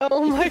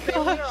Oh my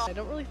Really? gosh. I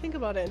don't really think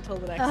about it until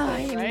the next Oh,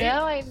 day, I right?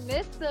 know, I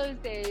miss those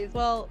days.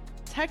 Well,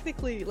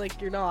 technically, like,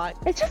 you're not.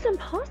 It's just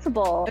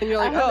impossible. And you're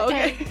like, oh,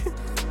 okay. And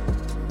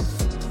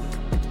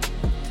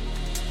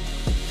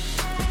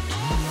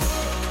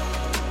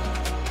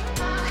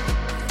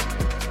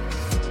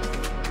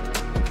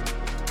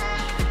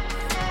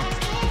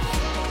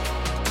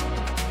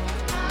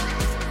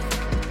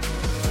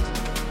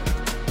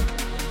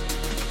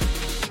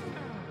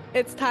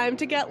It's time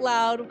to get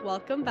loud.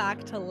 Welcome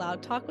back to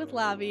Loud Talk with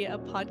Lavi, a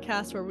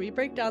podcast where we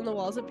break down the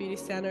walls of beauty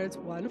standards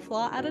one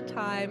flaw at a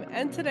time.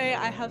 And today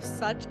I have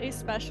such a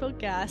special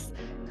guest,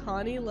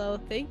 Connie Lowe.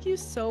 Thank you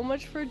so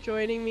much for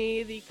joining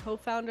me, the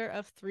co-founder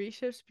of Three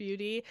Shifts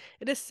Beauty.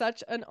 It is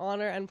such an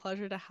honor and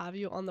pleasure to have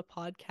you on the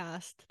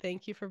podcast.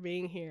 Thank you for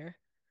being here.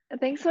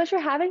 thanks so much for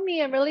having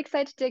me. I'm really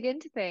excited to dig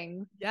into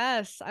things.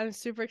 Yes, I'm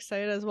super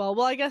excited as well.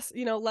 Well, I guess,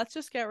 let's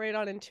just get right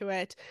on into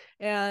it.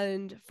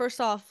 And first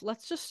off,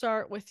 let's just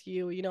start with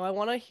you. I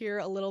want to hear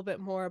a little bit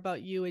more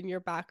about you and your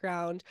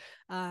background.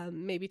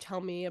 Maybe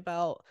tell me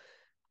about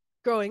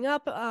growing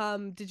up.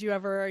 Did you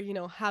ever,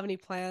 have any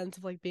plans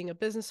of like being a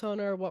business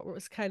owner? What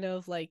was kind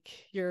of like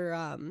your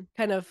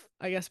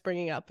I guess,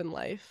 bringing up in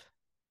life?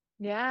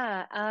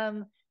 Yeah,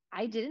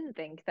 I didn't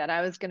think that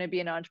I was going to be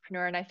an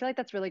entrepreneur, and I feel like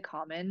that's really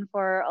common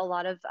for a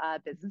lot of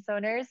business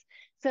owners.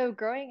 So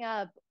growing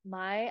up,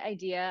 my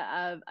idea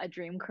of a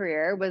dream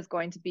career was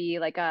going to be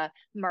like a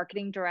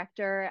marketing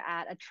director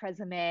at a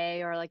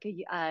Tresemme or like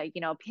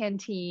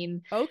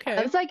Pantene.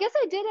 Okay. So I guess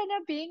I did end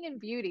up being in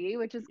beauty,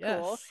 which is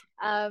cool.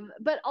 Yes.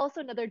 But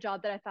also another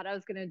job that I thought I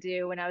was going to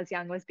do when I was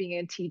young was being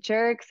a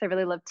teacher because I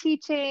really love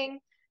teaching.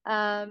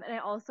 And I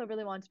also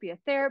really wanted to be a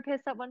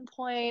therapist at one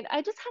point.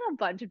 I just had a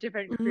bunch of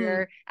different Mhm.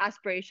 career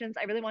aspirations.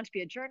 I really wanted to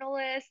be a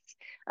journalist.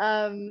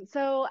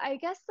 So I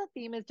guess the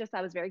theme is just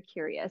I was very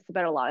curious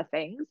about a lot of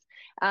things.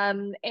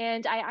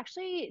 And I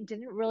actually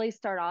didn't really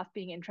start off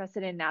being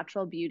interested in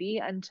natural beauty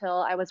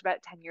until I was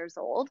about 10 years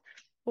old.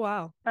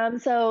 Wow.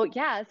 So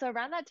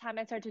around that time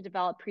I started to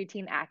develop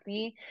preteen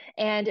acne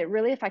and it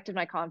really affected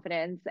my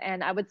confidence.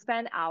 And I would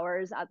spend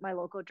hours at my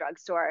local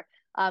drugstore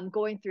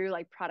going through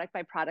like product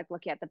by product,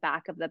 looking at the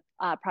back of the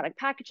product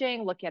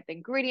packaging, looking at the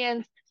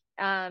ingredients.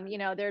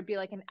 There'd be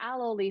like an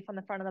aloe leaf on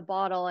the front of the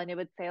bottle and it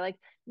would say like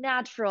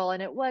natural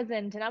and it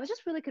wasn't. And I was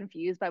just really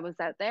confused by what was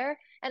out there.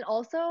 And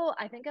also,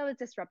 I think I was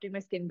disrupting my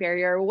skin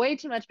barrier way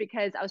too much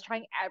because I was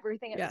trying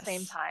everything at the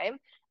same Yes. time.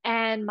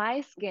 And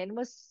my skin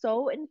was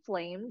so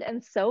inflamed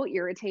and so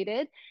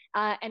irritated.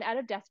 And out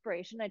of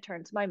desperation, I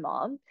turned to my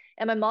mom.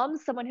 And my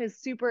mom's someone who's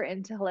super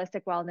into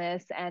holistic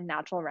wellness and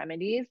natural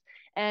remedies.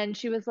 And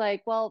she was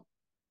like, well,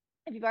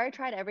 if you've already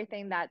tried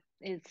everything that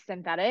is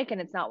synthetic and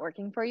it's not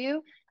working for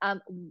you,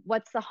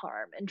 what's the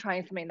harm in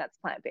trying something that's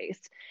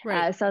plant-based?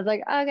 Right. So I was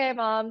like, okay,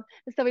 mom.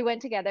 So we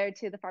went together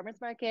to the farmer's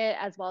market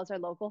as well as our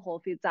local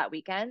Whole Foods that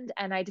weekend.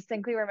 And I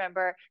distinctly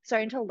remember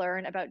starting to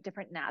learn about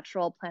different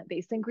natural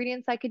plant-based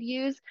ingredients I could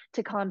use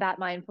to combat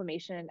my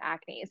inflammation and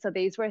acne. So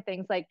these were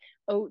things like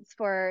oats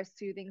for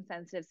soothing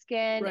sensitive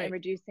skin and Right.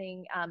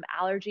 reducing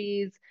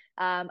allergies.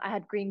 I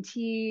had green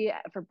tea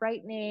for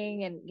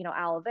brightening and,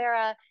 aloe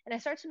vera. And I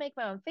started to make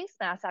my own face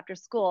masks after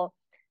school.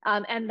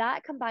 And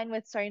that combined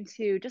with starting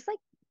to just like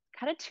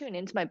kind of tune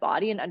into my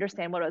body and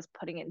understand what I was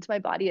putting into my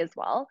body as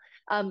well,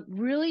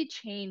 really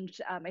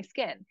changed my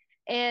skin.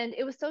 And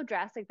it was so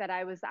drastic that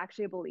I was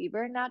actually a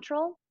believer in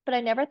natural, but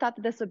I never thought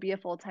that this would be a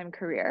full-time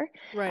career.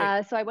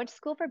 Right. So I went to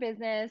school for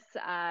business,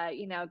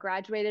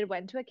 graduated,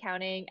 went to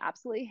accounting,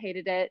 absolutely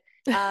hated it.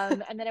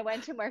 And then I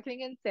went to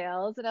marketing and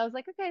sales, and I was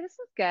like, okay, this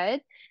is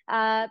good.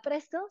 But I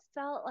still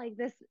felt like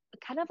this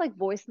kind of like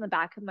voice in the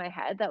back of my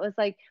head that was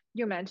like,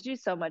 you're meant to do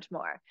so much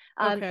more.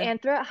 Okay.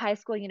 And throughout high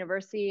school,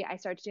 university, I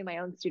started to do my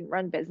own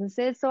student-run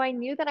businesses. So I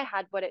knew that I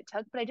had what it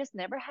took, but I just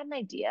never had an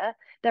idea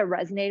that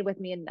resonated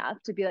with me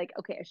enough to be like,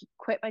 okay, I should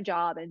quit my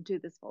job and do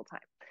this full time.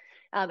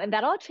 And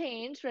that all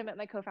changed when I met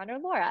my co-founder,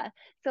 Laura.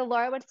 So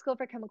Laura went to school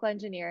for chemical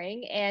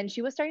engineering and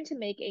she was starting to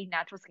make a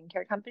natural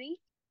skincare company.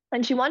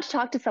 And she wanted to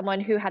talk to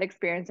someone who had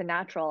experience in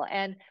natural.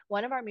 And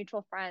one of our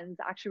mutual friends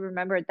actually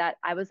remembered that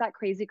I was that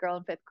crazy girl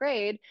in fifth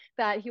grade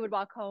that he would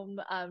walk home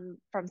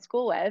from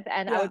school with.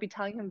 And I Yeah. would be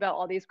telling him about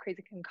all these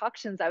crazy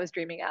concoctions I was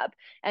dreaming up.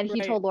 And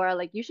he Right. told Laura,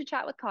 like, you should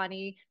chat with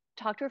Connie,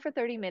 talk to her for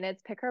 30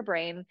 minutes, pick her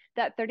brain.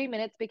 That 30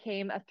 minutes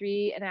became a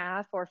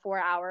 3.5 or 4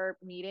 hour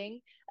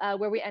meeting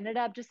where we ended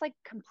up just like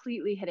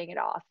completely hitting it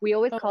off. We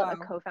always Oh, call it a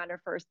wow.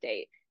 co-founder first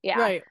date. Yeah.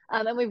 Right.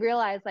 And we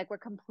realized like we're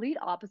complete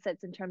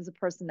opposites in terms of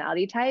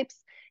personality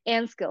types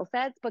and skill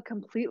sets, but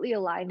completely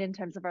aligned in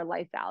terms of our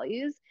life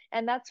values.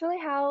 And that's really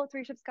how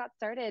Three Ships got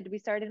started. We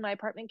started in my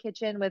apartment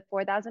kitchen with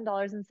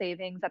 $4,000 in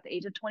savings at the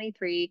age of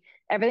 23.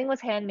 Everything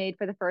was handmade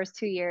for the first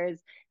 2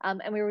 years.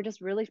 And we were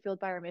just really fueled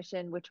by our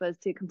mission, which was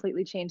to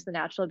completely change the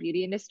natural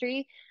beauty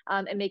industry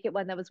and make it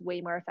one that was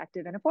way more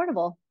effective and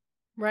affordable.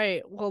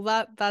 Right. Well,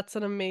 that's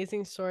an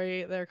amazing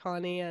story there,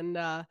 Connie. And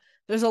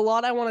there's a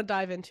lot I want to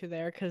dive into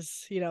there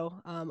because,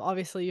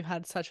 obviously you've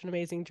had such an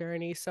amazing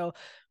journey. So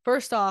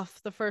first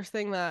off, the first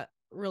thing that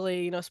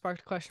really,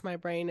 sparked a question in my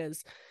brain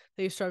is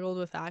that you struggled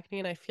with acne.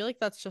 And I feel like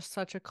that's just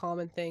such a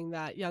common thing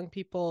that young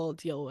people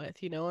deal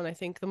with, And I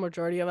think the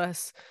majority of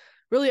us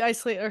really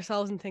isolate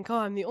ourselves and think, oh,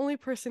 I'm the only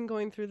person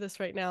going through this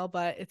right now,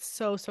 but it's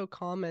so, so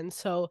common.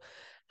 So,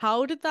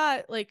 how did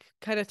that like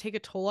kind of take a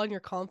toll on your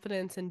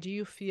confidence? And do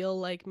you feel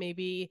like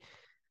maybe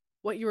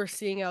what you were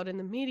seeing out in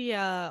the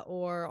media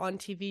or on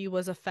TV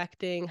was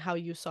affecting how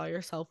you saw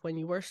yourself when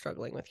you were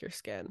struggling with your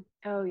skin?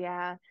 Oh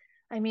yeah.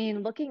 I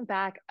mean, looking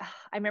back,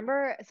 I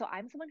remember, so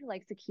I'm someone who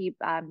likes to keep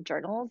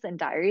journals and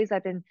diaries.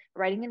 I've been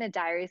writing in a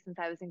diary since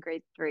I was in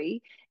grade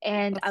three.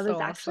 And That's I so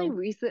was actually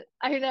awesome.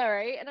 I know,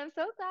 right? And I'm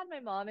so glad my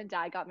mom and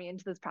dad got me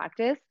into this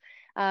practice.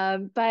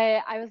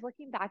 But I was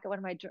looking back at one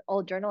of my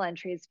old journal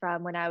entries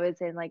from when I was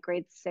in like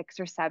grade 6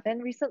 or 7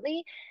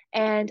 recently.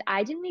 And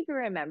I didn't even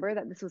remember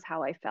that this was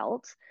how I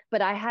felt,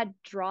 but I had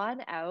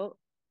drawn out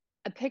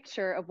a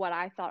picture of what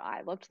I thought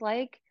I looked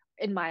like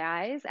in my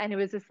eyes. And it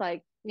was just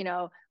like,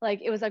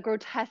 like it was a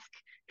grotesque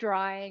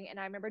drawing. And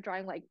I remember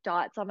drawing like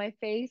dots on my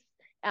face.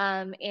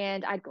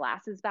 And I had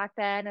glasses back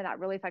then, and that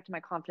really affected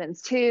my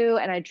confidence too.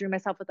 And I drew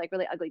myself with like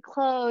really ugly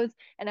clothes.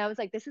 And I was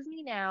like, this is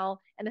me now.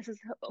 And this is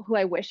who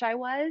I wish I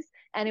was.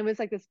 And it was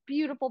like this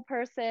beautiful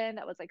person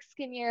that was like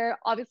skinnier,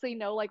 obviously,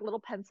 no like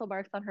little pencil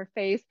marks on her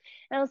face.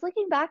 And I was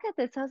looking back at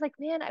this, I was like,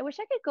 man, I wish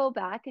I could go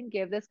back and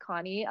give this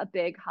Connie a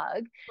big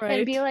hug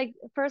and be Right. like,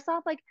 first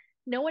off, like,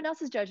 no one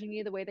else is judging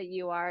you the way that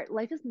you are.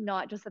 Life is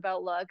not just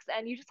about looks,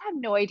 and you just have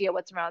no idea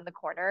what's around the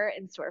corner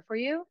in store for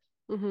you.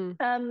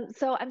 Mhm.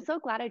 So I'm so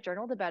glad I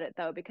journaled about it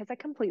though, because I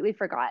completely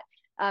forgot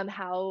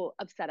how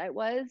upset I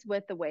was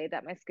with the way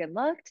that my skin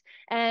looked.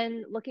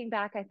 And looking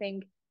back, I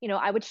think,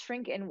 I would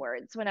shrink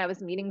inwards when I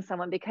was meeting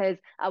someone because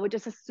I would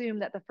just assume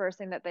that the first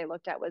thing that they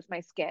looked at was my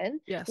skin.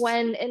 Yes.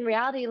 When in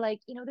reality, like,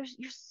 you're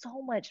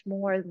so much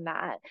more than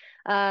that.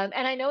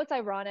 And I know it's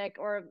ironic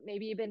or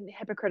maybe even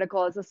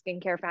hypocritical as a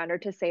skincare founder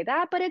to say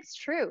that, but it's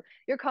true.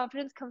 Your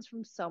confidence comes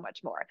from so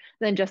much more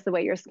than just the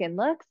way your skin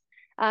looks.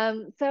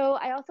 So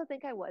I also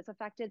think I was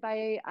affected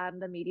by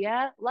the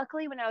media.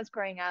 Luckily, when I was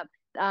growing up,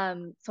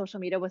 social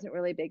media wasn't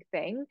really a big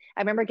thing.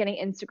 I remember getting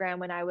Instagram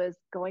when I was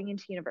going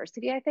into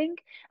university, I think.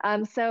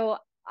 So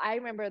I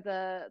remember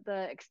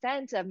the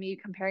extent of me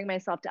comparing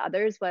myself to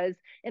others was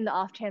in the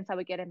off chance I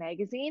would get a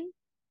magazine.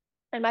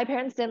 And my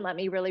parents didn't let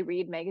me really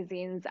read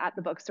magazines at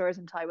the bookstores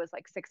until I was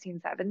like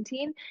 16,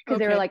 17, because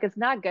they were Okay. like, it's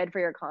not good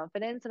for your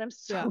confidence. And I'm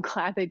so Yeah.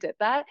 glad they did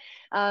that.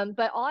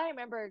 But all I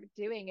remember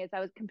doing is I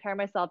would compare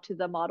myself to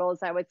the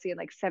models I would see in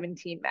like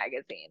 17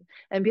 magazine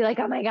and be like,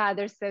 oh my God,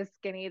 they're so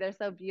skinny. They're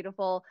so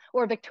beautiful.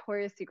 Or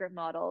Victoria's Secret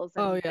models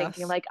Oh, and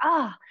thinking yes. like,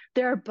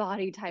 their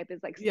body type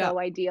is like Yeah. so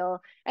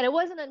ideal. And it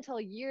wasn't until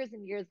years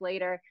and years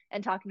later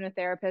and talking to a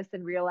therapist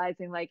and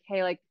realizing like,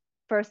 hey, like,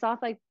 first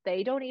off, like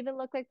they don't even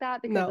look like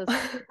that because No.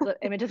 the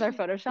images are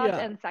photoshopped, Yeah.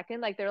 and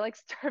second, like they're like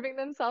starving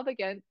themselves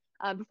again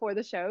before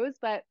the shows.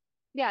 But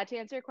yeah, to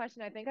answer your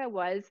question, I think I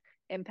was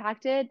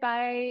impacted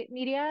by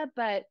media,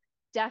 but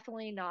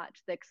definitely not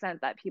to the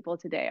extent that people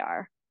today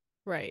are.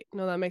 Right.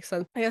 No, that makes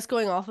sense. I guess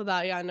going off of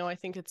that, yeah, no, I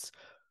think it's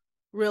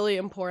really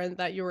important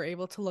that you were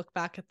able to look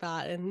back at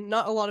that, and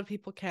not a lot of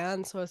people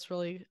can, so it's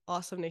really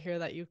awesome to hear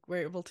that you were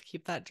able to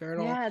keep that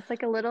journal. Yeah, it's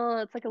like a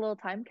little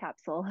time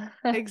capsule.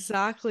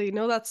 Exactly.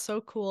 No, that's so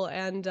cool.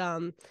 And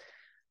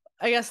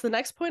I guess the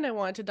next point I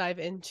wanted to dive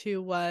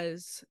into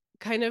was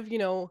kind of,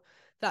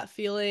 that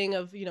feeling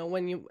of,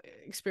 when you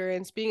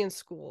experience being in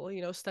school,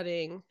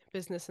 studying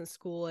business in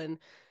school and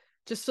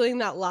just feeling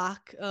that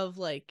lack of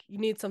like you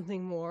need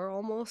something more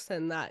almost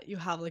and that you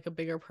have like a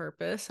bigger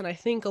purpose. And I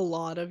think a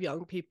lot of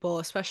young people,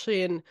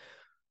 especially in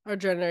our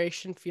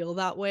generation, feel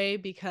that way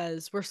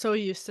because we're so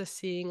used to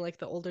seeing like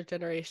the older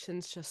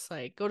generations just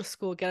like go to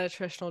school, get a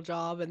traditional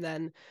job, and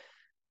then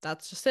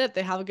that's just it.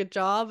 They have a good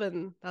job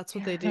and that's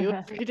what they do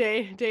every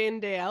day, day in,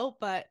 day out.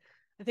 But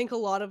I think a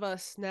lot of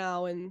us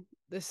now in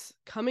this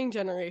coming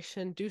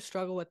generation do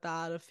struggle with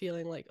that of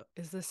feeling like,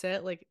 is this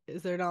it? Like,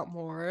 is there not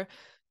more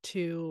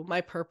to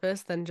my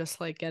purpose than just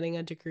like getting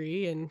a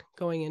degree and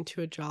going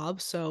into a job?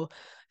 So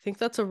I think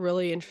that's a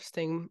really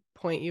interesting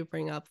point you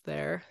bring up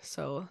there.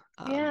 So,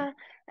 Yeah.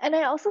 And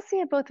I also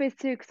see it both ways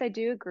too, because I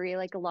do agree,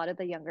 like a lot of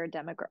the younger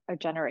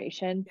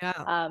generation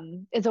yeah,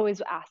 is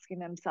always asking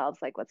themselves,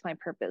 like, what's my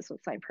purpose?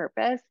 What's my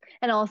purpose?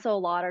 And also a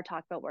lot are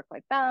talking about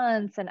work-life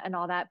balance and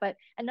all that. But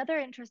another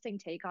interesting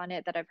take on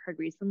it that I've heard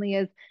recently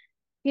is,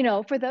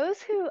 for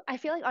those who I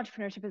feel like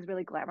entrepreneurship is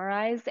really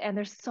glamorized and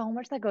there's so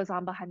much that goes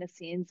on behind the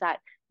scenes that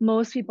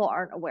most people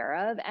aren't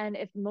aware of. And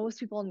if most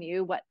people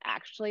knew what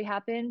actually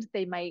happened,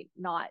 they might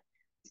not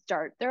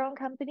start their own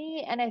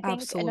company. And I think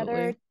absolutely.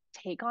 another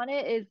take on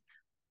it is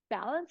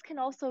balance can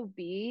also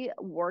be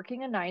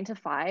working a 9 to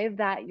 5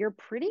 that you're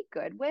pretty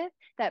good with,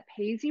 that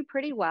pays you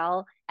pretty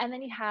well. And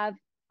then you have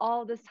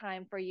all this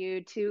time for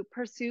you to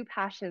pursue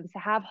passions, to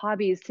have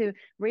hobbies, to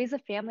raise a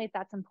family if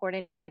that's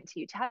important to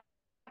you, to have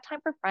time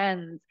for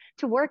friends,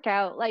 to work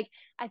out. Like,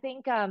 I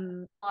think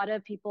a lot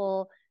of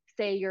people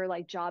say your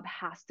like job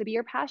has to be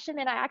your passion.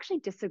 And I actually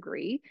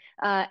disagree.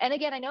 And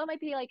again, I know it might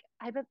be like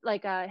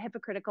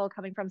hypocritical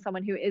coming from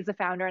someone who is a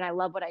founder and I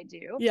love what I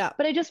do, Yeah.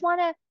 but I just want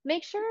to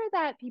make sure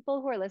that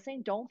people who are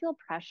listening don't feel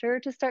pressure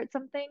to start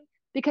something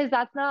because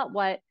that's not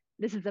what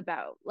this is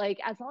about. Like,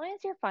 as long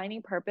as you're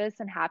finding purpose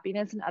and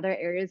happiness in other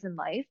areas in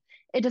life,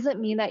 it doesn't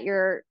mean that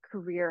your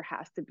career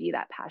has to be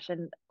that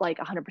passion like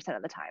 100%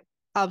 of the time.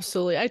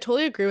 Absolutely. I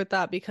totally agree with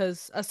that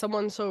because as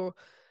someone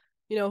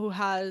who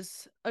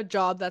has a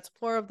job that's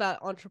more of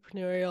that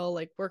entrepreneurial,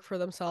 like work for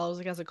themselves,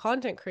 like as a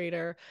content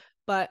creator,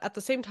 but at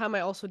the same time,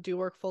 I also do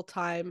work full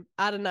time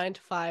at a 9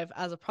 to 5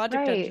 as a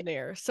project Right.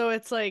 engineer. So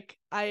it's like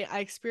I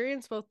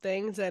experience both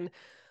things and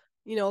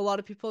a lot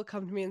of people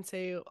come to me and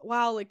say,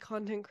 wow, like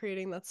content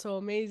creating, that's so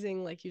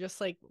amazing. Like you just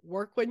like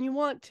work when you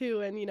want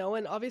to.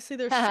 And obviously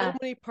there's so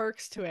many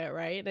perks to it,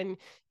 right? And,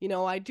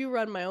 I do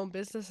run my own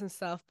business and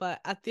stuff,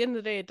 but at the end of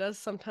the day, it does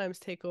sometimes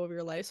take over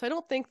your life. So I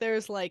don't think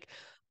there's like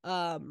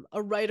a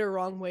right or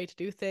wrong way to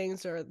do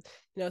things or,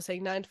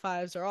 saying 9 to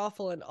 5s are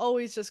awful and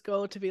always just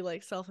go to be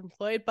like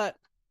self-employed. But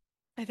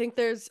I think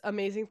there's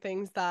amazing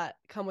things that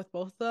come with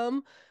both of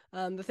them.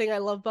 The thing I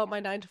love about my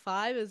 9 to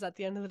 5 is at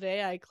the end of the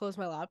day, I close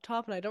my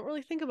laptop and I don't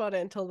really think about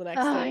it until the Oh,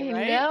 next day, I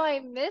right? know. I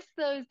miss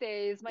those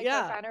days. My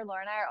Yeah, co-founder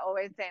Laura and I are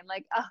always saying,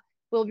 like, oh,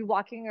 we'll be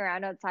walking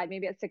around outside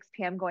maybe at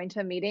 6 p.m. going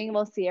to a meeting.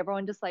 We'll see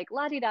everyone just like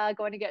la di da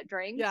going to get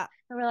drinks. yeah.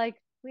 And we're like,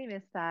 we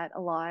miss that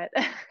a lot.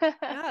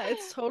 Yeah,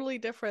 it's totally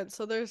different.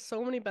 So there's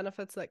so many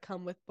benefits that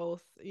come with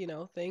both,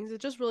 things.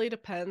 It just really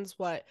depends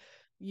what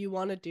you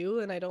want to do.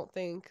 And I don't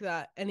think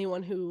that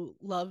anyone who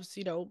loves,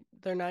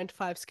 their 9 to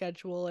 5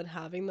 schedule and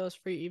having those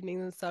free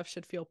evenings and stuff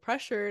should feel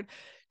pressured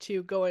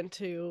to go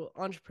into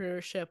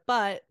entrepreneurship.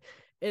 But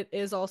it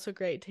is also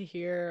great to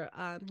hear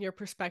your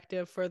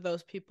perspective for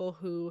those people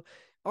who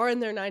are in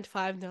their 9 to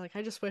 5 and they're like,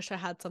 I just wish I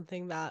had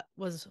something that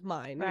was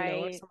mine, or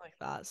Right. something like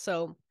that.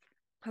 So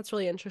that's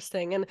really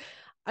interesting. And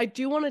I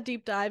do want to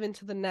deep dive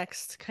into the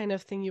next kind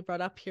of thing you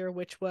brought up here,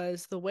 which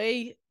was the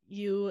way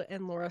you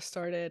and Laura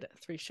started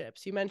Three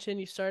Ships. You mentioned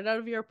you started out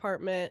of your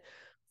apartment,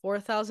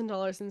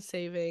 $4,000 in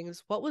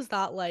savings. What was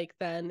that like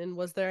then? And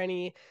was there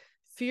any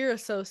fear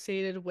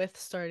associated with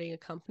starting a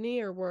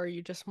company, or were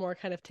you just more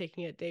kind of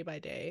taking it day by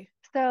day?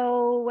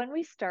 So when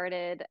we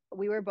started,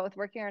 we were both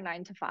working our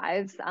 9 to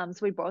 5s. So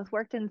we both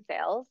worked in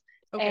sales.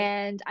 Okay.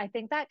 And I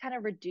think that kind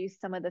of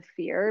reduced some of the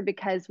fear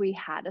because we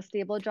had a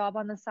stable job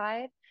on the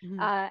side. Hmm.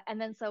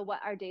 And then so what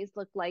our days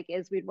looked like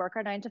is we'd work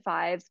our 9 to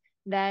 5s.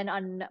 Then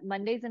on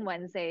Mondays and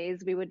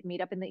Wednesdays, we would meet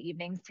up in the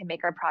evenings to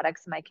make our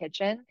products in my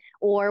kitchen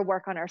or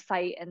work on our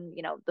site and,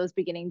 those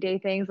beginning day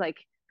things like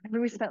I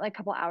remember we spent like a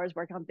couple hours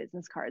working on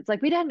business cards.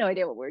 Like we had no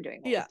idea what we were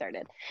doing when we Yeah.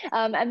 started.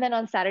 And then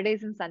on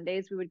Saturdays and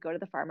Sundays, we would go to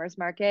the farmers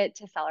market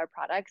to sell our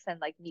products and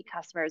like meet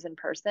customers in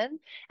person.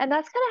 And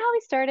that's kind of how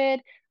we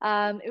started.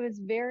 It was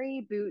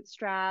very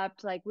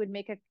bootstrapped. Like we'd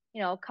make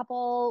a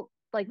couple,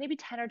 like maybe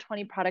 10 or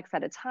 20 products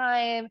at a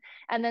time.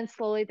 And then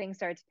slowly things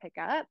started to pick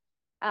up.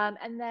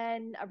 And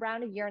then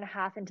around a year and a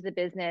half into the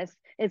business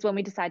is when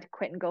we decided to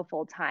quit and go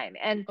full time.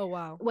 And Oh,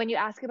 wow. when you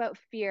ask about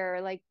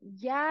fear, like,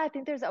 yeah, I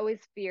think there's always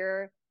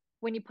fear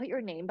when you put your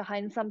name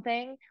behind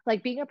something.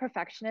 Like being a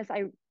perfectionist,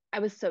 I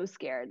was so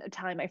scared of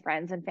telling my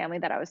friends and family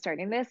that I was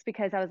starting this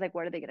because I was like,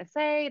 what are they going to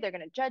say? They're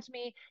going to judge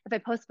me. If I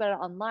post about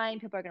it online,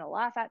 people are going to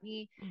laugh at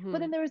me. But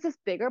Hmm. then there was this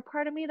bigger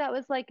part of me that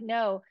was like,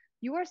 no,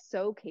 you are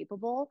so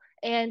capable.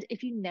 And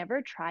if you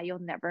never try, you'll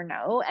never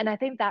know. And I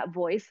think that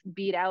voice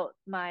beat out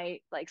my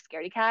like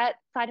scaredy cat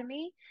side of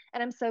me.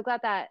 And I'm so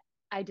glad that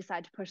I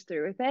decided to push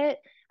through with it.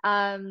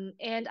 And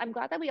I'm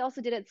glad that we also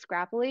did it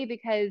scrappily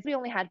because we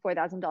only had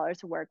 $4,000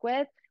 to work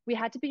with. We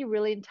had to be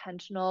really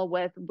intentional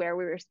with where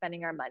we were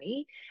spending our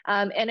money.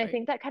 And I Right.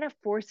 think that kind of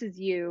forces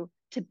you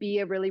to be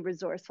a really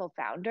resourceful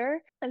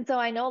founder. And so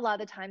I know a lot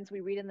of the times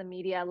we read in the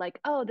media like,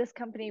 oh, this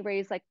company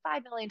raised like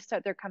 5 million to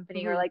start their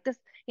company, or Hmm. like this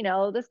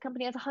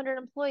company has 100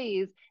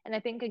 employees. And I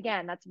think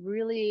again, that's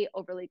really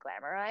overly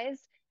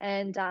glamorized.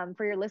 And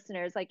for your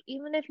listeners, like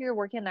even if you're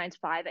working 9 to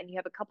 5 and you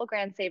have a couple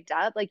grand saved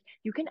up, like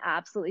you can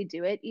absolutely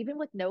do it, even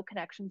with no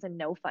connections and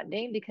no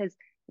funding, because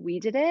we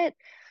did it.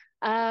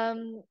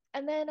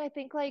 And then I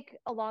think like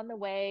along the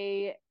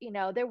way,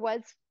 there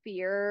was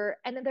fear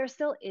and then there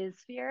still is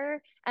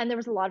fear. And there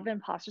was a lot of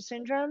imposter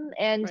syndrome.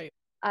 And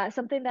Right.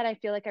 something that I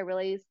feel like I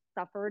really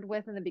suffered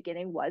with in the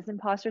beginning was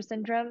imposter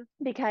syndrome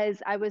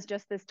because I was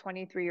just this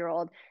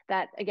 23-year-old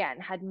that, again,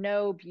 had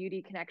no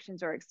beauty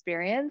connections or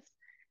experience.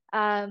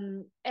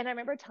 And I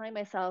remember telling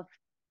myself,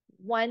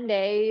 one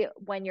day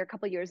when you're a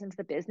couple years into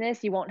the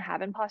business, you won't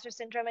have imposter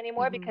syndrome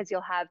anymore Hmm. because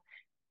you'll have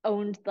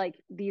owned like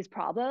these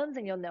problems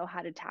and you'll know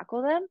how to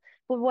tackle them.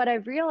 But what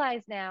I've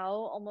realized now,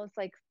 almost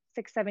like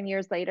 6, 7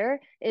 years later,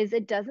 is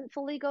it doesn't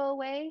fully go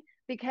away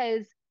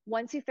because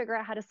once you figure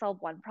out how to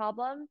solve one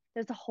problem,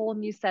 there's a whole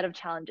new set of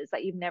challenges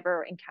that you've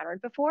never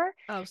encountered before.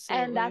 And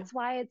Absolutely. that's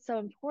why it's so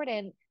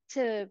important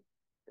to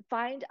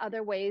find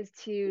other ways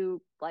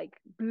to like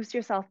boost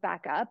yourself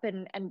back up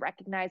and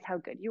recognize how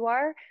good you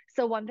are.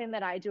 So one thing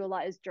that I do a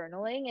lot is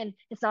journaling, and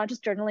it's not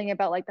just journaling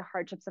about like the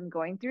hardships I'm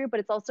going through, but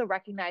it's also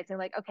recognizing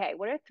like, okay,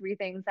 what are three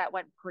things that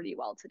went pretty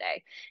well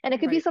today? And it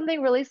could be Right.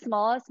 something really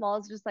small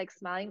as just like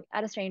smiling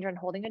at a stranger and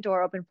holding a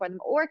door open for them,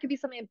 or it could be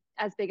something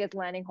as big as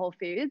landing Whole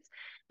Foods.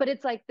 But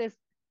it's like this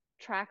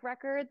track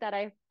record that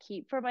I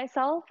keep for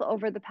myself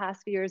over the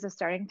past few years of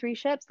starting three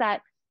ships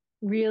that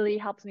really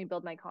helps me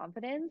build my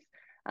confidence.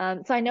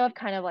 So I know I've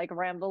kind of like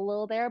rambled a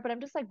little there, but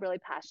I'm just like really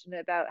passionate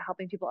about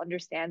helping people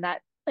understand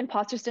that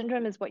imposter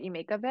syndrome is what you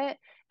make of it.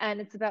 And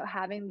it's about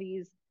having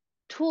these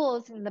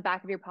tools in the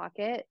back of your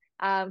pocket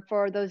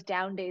for those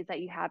down days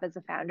that you have as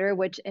a founder,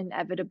 which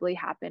inevitably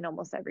happen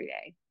almost every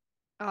day.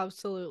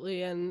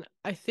 Absolutely. And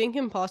I think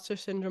imposter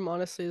syndrome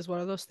honestly is one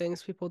of those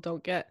things people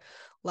don't get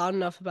loud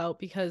enough about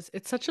because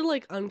it's such a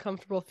like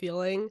uncomfortable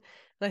feeling.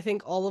 And I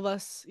think all of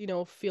us,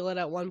 feel it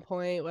at one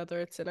point, whether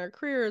it's in our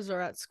careers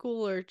or at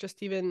school or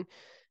just even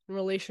in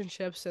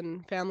relationships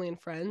and family and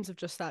friends, of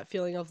just that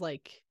feeling of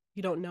like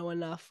you don't know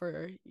enough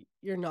or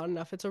you're not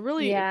enough. It's a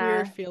really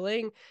weird Yeah,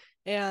 feeling.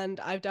 And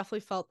I've definitely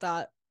felt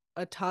that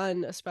a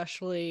ton,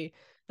 especially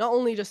not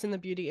only just in the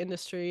beauty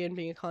industry and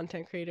being a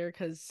content creator,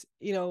 because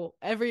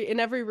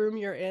every room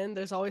you're in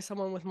there's always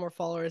someone with more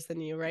followers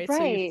than you, right?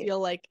 So you right. feel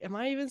like, am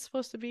I even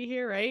supposed to be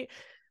here, right?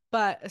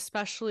 But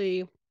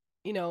especially,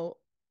 you know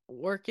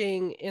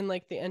working in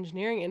like the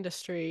engineering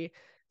industry,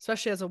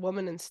 especially as a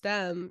woman in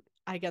STEM,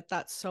 I get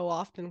that so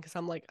often because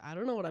I'm like, I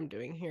don't know what I'm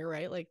doing here,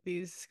 right? Like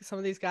these some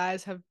of these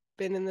guys have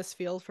been in this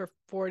field for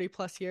 40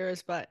 plus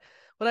years, but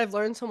what I've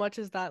learned so much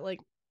is that, like,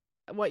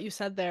 what you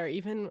said there,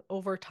 even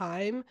over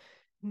time,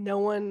 no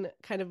one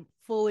kind of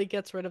fully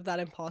gets rid of that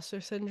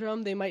imposter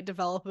syndrome. They might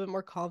develop a bit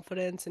more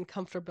confidence and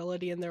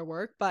comfortability in their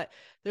work, but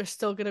there's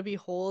still going to be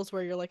holes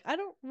where you're like, I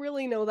don't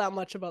really know that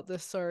much about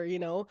this, or,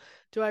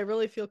 do I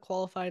really feel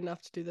qualified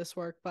enough to do this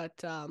work?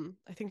 But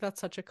I think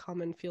that's such a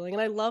common feeling.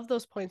 And I love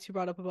those points you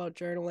brought up about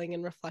journaling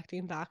and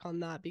reflecting back on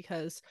that,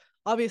 because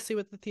obviously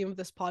with the theme of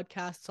this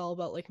podcast, it's all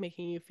about like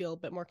making you feel a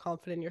bit more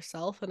confident in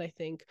yourself. And I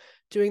think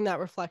doing that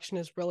reflection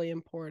is really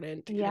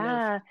important to kind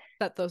of Yeah.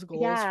 set those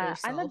goals for Yeah,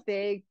 I'm a yourself.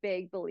 big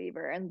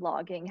believer in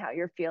logging how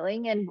you're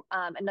feeling. And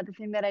another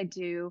thing that I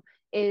do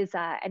is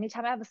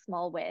anytime I have a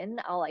small win,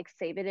 I'll like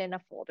save it in a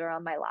folder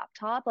on my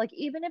laptop. Like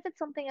even if it's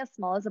something as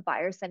small as a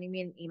buyer sending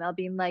me an email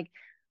being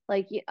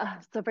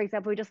so for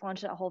example, we just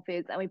launched at Whole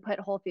Foods and we put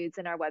Whole Foods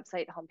in our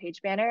website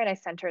homepage banner and I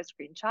sent her a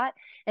screenshot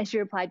and she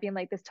replied being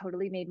like, this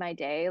totally made my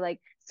day. Like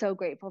so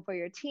grateful for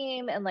your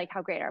team and like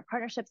how great our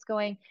partnership's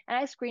going. And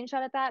I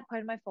screenshotted that, put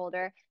it in my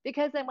folder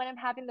because then when I'm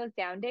having those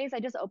down days,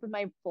 I just open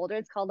my folder.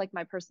 It's called like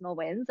my personal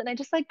wins and I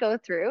just like go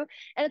through.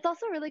 And it's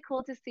also really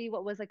cool to see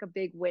what was like a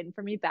big win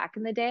for me back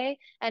in the day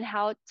and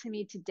how to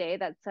me today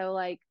that's so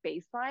like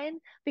baseline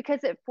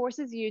because it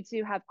forces you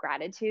to have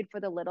gratitude for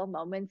the little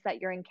moments that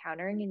you're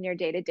encountering in your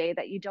day to day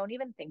that you don't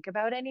even think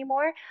about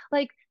anymore.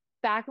 Like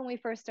back when we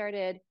first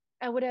started,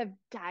 I would have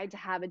died to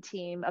have a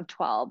team of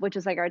 12, which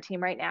is like our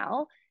team right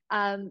now.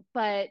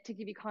 But to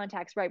give you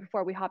context, right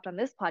before we hopped on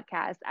this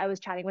podcast, I was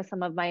chatting with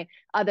some of my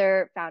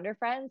other founder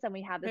friends, and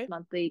we have this Okay.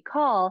 monthly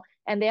call,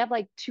 and they have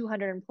like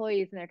 200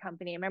 employees in their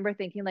company. I remember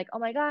thinking, like, oh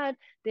my God,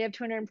 they have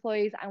 200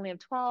 employees. I only have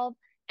 12.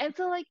 And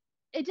so, like,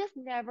 it just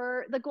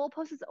never the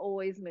goalpost is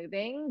always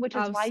moving, which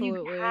is why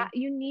Absolutely.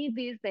 you need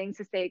these things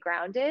to stay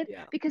grounded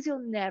Yeah. because you'll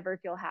never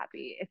feel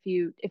happy if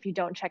you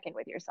don't check in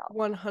with yourself.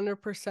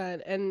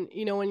 100%. And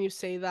when you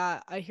say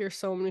that, I hear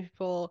so many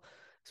people,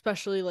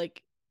 especially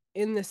like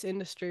in this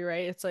industry,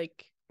 right? It's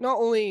like not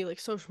only like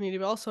social media,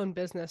 but also in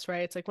business,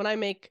 right? It's like when I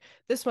make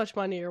this much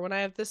money or when I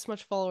have this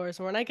much followers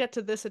or when I get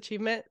to this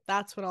achievement,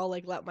 that's when I'll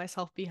like let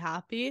myself be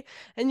happy.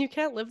 And you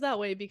can't live that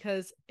way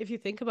because if you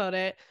think about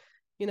it,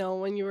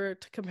 when you were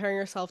comparing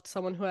yourself to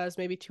someone who has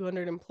maybe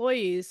 200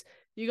 employees,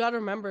 you got to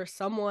remember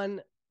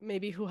someone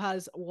maybe who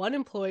has one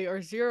employee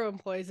or zero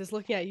employees is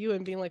looking at you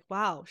and being like,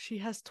 wow, she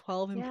has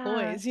 12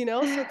 Yeah. employees.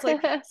 So it's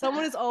like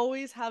someone is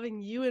always having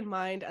you in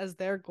mind as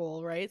their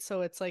goal, right? So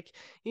it's like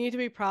you need to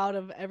be proud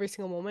of every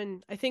single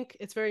moment. I think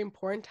it's very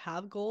important to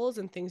have goals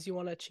and things you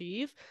want to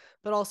achieve,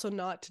 but also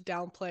not to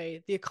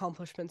downplay the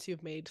accomplishments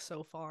you've made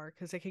so far,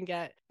 because it can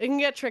get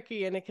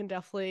tricky and it can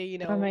definitely,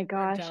 Oh my wear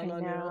gosh, down I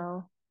on you.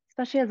 know.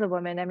 Especially as a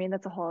woman. I mean,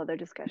 that's a whole other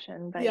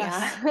discussion, but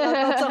Yes,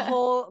 that's a yeah.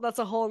 whole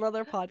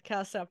another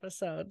podcast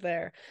episode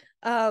there.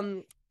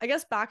 I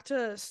guess back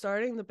to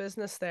starting the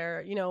business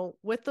there,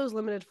 with those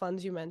limited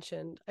funds you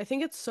mentioned, I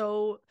think it's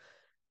so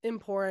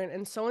important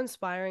and so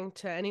inspiring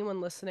to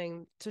anyone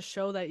listening to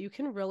show that you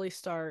can really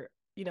start,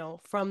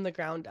 from the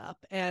ground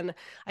up. And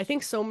I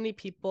think so many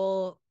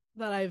people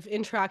that I've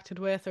interacted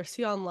with or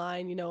see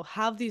online,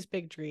 have these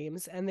big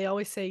dreams and they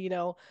always say,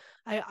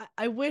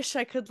 I wish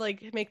I could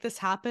like make this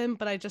happen,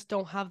 but I just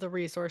don't have the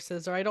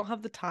resources or I don't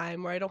have the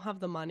time or I don't have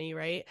the money,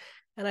 right?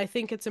 And I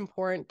think it's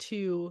important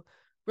to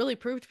really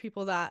prove to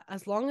people that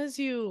as long as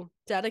you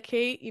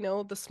dedicate,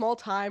 the small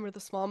time or the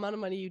small amount of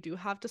money you do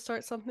have to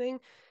start something,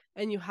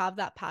 and you have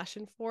that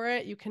passion for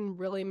it, you can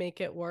really make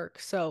it work.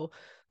 So,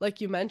 like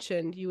you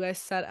mentioned, you guys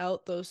set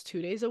out those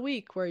 2 days a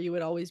week where you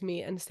would always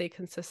meet and stay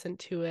consistent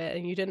to it.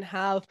 And you didn't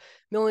have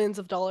millions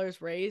of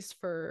dollars raised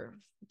for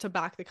to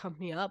back the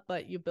company up,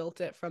 but you built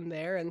it from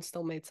there and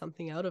still made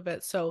something out of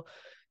it. So,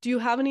 do you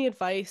have any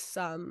advice,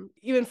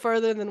 even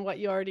further than what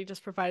you already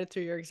just provided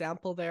through your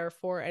example there,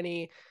 for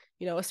any,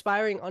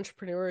 aspiring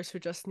entrepreneurs who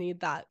just need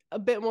that a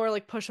bit more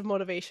like push of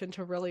motivation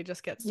to really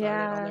just get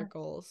started on their Yeah.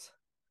 goals?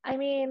 I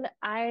mean,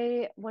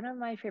 I one of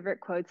my favorite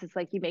quotes is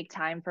like you make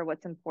time for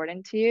what's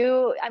important to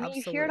you. I mean,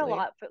 you hear it a Absolutely.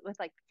 lot with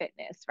like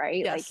fitness,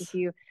 right? Like if Yes.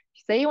 you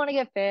say you want to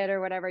get fit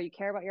or whatever, you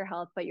care about your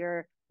health, but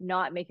you're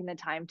not making the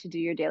time to do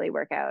your daily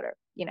workout or,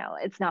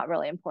 it's not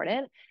really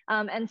important.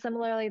 And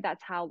similarly,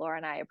 that's how Laura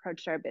and I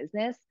approached our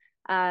business.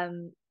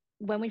 Um,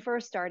 when we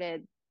first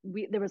started,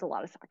 there was a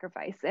lot of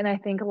sacrifice, and I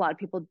think a lot of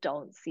people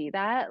don't see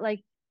that. Like,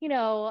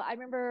 I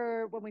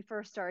remember when we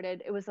first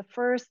started, it was the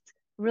first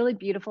really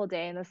beautiful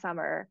day in the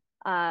summer,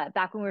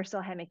 back when we were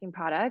still hand making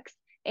products.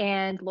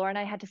 And Laura and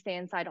I had to stay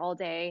inside all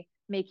day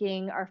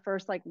making our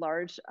first like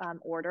large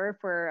order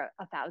for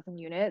 1,000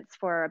 units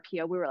for a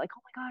PO. We were like,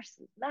 oh my gosh,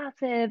 this is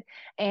massive.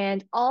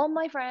 And all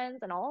my friends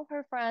and all of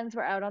her friends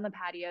were out on the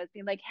patios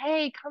being like,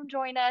 hey, come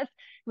join us.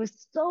 It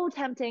was so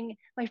tempting.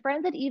 My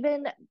friends had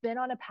even been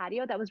on a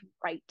patio that was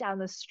right down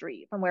the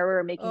street from where we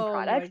were making Oh my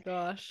products.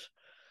 gosh.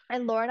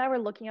 And Laura and I were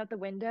looking out the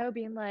window,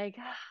 being like,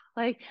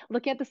 like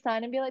looking at the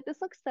sun and be like, this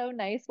looks so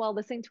nice while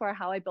listening to our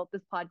How I Built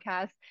This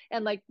podcast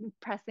and like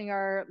pressing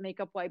our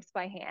makeup wipes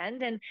by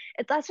hand. And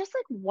that's just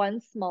like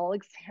one small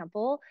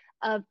example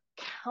of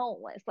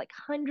countless, like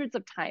hundreds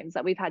of times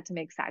that we've had to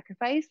make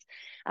sacrifice.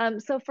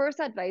 So, first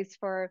advice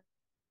for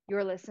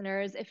your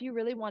listeners, if you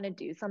really want to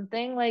do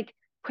something, like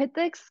quit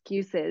the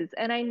excuses.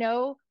 And I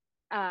know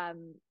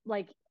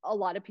like a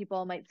lot of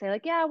people might say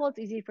like, yeah, well, it's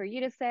easy for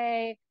you to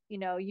say,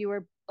 you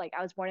were like,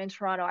 I was born in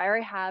Toronto, I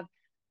already have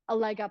a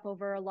leg up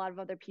over a lot of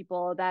other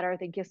people that are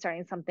thinking of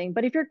starting something.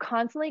 But if you're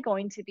constantly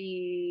going to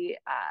be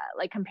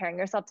like comparing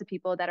yourself to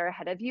people that are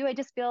ahead of you, I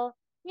just feel,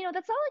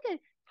 that's not like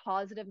a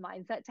positive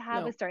mindset to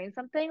have with No. starting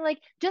something. Like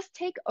just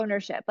take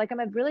ownership. Like I'm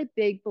a really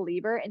big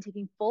believer in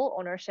taking full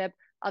ownership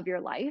of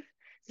your life.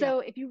 Yeah, So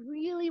if you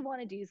really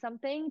want to do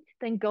something,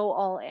 then go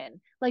all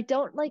in. Like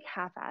don't like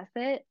half-ass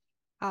it.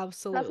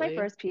 That's my absolutely.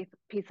 first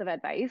piece of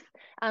advice.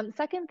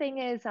 Second thing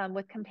is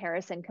with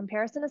comparison.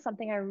 Comparison is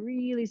something I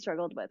really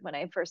struggled with when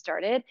I first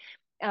started.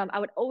 I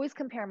would always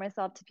compare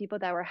myself to people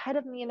that were ahead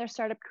of me in their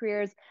startup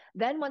careers.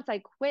 Then once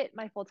I quit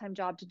my full-time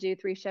job to do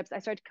 3 shifts, I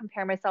started to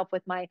compare myself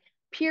with my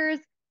peers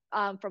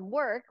from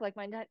work, like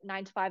my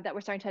 9 to 5 that were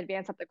starting to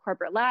advance up the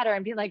corporate ladder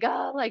and being like,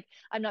 oh, like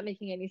I'm not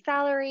making any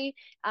salary.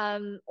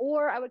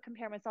 Or I would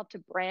compare myself to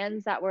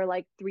brands that were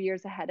like 3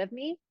 years ahead of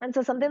me. And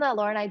so something that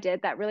Laura and I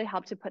did that really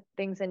helped to put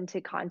things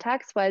into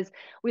context was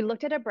we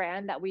looked at a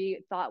brand that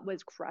we thought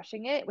was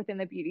crushing it within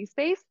the beauty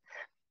space.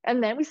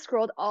 And then we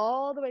scrolled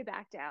all the way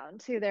back down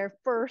to their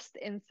first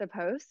Insta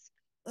post,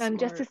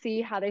 just to Smart.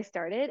 see how they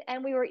started.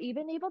 And we were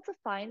even able to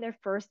find their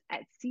first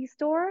Etsy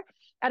store.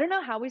 I don't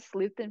know how we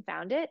sleuthed and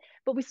found it,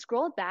 but we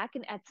scrolled back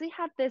and Etsy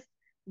had this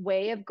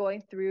way of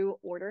going through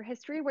order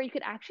history where you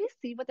could actually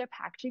see what their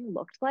packaging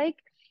looked like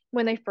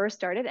when they first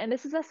started. And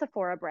this is a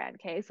Sephora brand,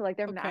 okay? So like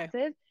they're Okay.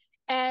 massive.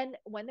 And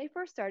when they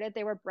first started,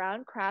 they were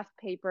brown craft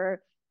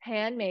paper,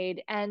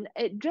 handmade, and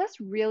it just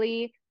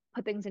really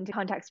put things into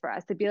context for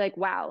us to be like,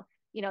 wow,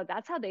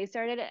 that's how they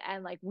started it.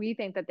 And like we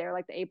think that they're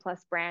like the A+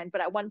 brand, but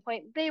at one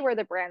point they were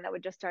the brand that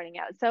was just starting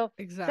out. So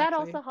that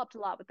also Exactly. helped a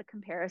lot with the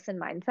comparison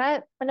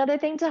mindset. Another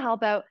thing to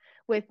help out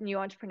with new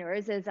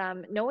entrepreneurs is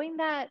knowing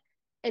that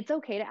it's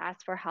okay to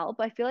ask for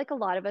help. I feel like a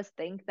lot of us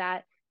think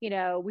that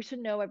we should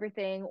know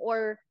everything,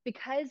 or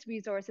because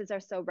resources are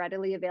so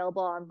readily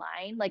available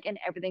online, like, and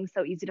everything's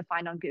so easy to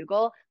find on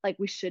Google, like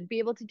we should be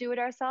able to do it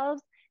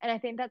ourselves. And I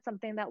think that's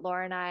something that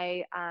Laura and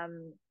I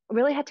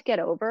really had to get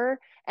over.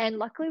 And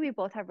luckily, we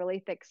both have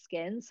really thick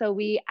skin. So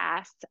we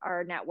asked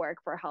our network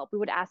for help. We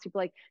would ask people,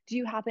 like, do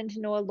you happen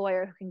to know a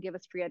lawyer who can give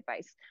us free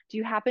advice? Do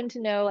you happen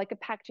to know like a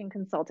packaging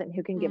consultant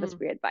who can give us Mm.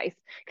 free advice?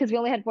 Because we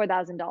only had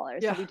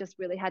 $4,000. So Yeah. we just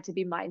really had to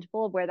be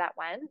mindful of where that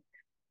went.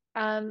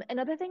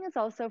 Another thing is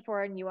also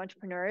for new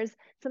entrepreneurs,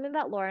 something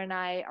that Laura and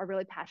I are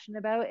really passionate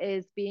about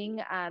is being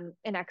an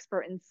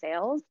expert in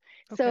sales.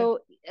 Okay. So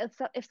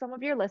if some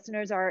of your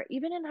listeners are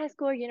even in high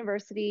school or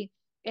university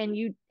and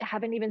you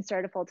haven't even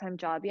started a full-time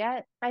job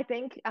yet, I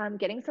think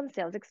getting some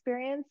sales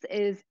experience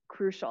is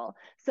crucial.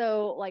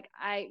 So like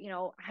I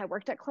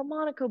worked at Club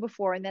Monaco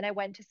before and then I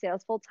went to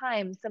sales full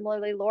time.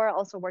 Similarly, Laura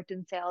also worked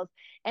in sales,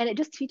 and it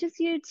just teaches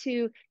you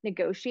to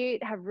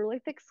negotiate, have really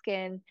thick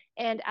skin,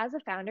 and as a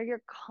founder,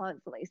 you're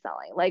constantly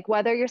selling, like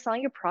whether you're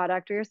selling your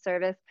product or your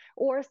service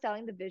or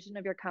selling the vision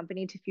of your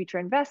company to future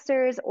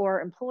investors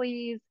or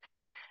employees,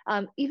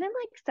 even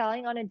like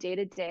selling on a day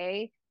to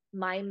day,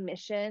 my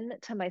mission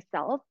to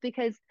myself,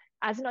 because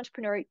as an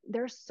entrepreneur,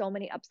 there's so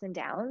many ups and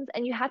downs,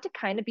 and you have to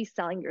kind of be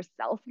selling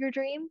yourself your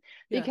dream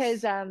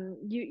because Yes.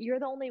 you're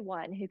the only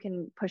one who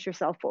can push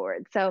yourself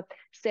forward. So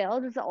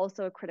sales is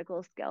also a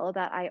critical skill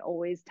that I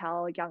always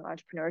tell young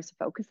entrepreneurs to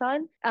focus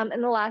on.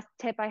 And the last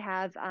tip I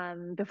have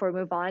before we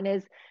move on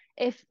is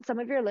if some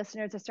of your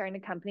listeners are starting a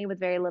company with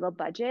very little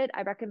budget,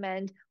 I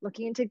recommend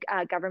looking into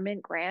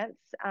government grants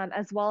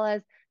as well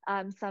as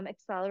some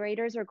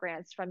accelerators or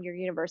grants from your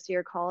university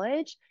or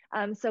college.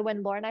 So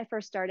when Laura and I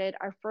first started,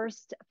 our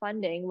first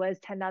funding was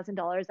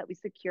 $10,000 that we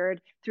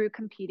secured through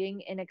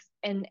competing in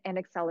an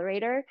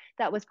accelerator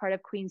that was part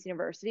of Queen's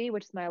University,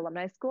 which is my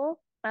alumni school.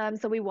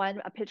 So we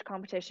won a pitch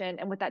competition,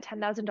 and with that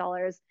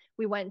 $10,000,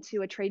 we went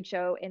to a trade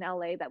show in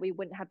LA that we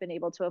wouldn't have been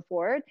able to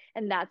afford,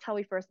 and that's how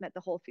we first met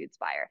the Whole Foods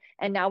buyer.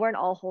 And now we're in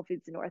all Whole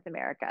Foods in North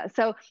America.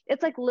 So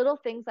it's like little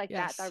things like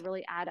that that Yes.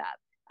 really add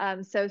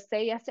up. So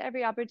say yes to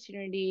every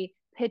opportunity,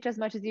 pitch as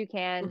much as you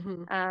can.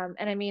 Hmm.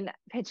 And I mean,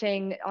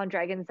 pitching on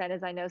Dragon's Den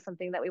is, I know,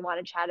 something that we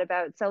want to chat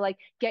about. So like,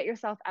 get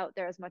yourself out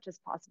there as much as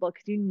possible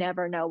because you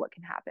never know what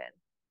can happen.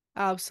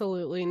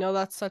 Absolutely. No,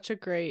 that's such a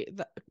great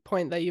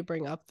point that you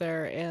bring up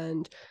there.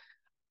 And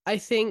I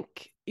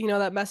think,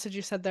 that message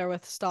you said there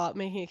with stop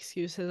making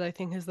excuses, I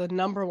think is the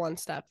number one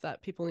step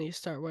that people need to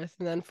start with.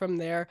 And then from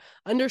there,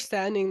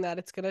 understanding that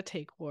it's going to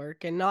take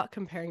work and not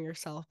comparing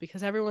yourself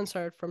because everyone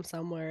started from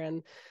somewhere.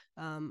 And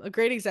a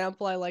great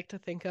example I like to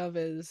think of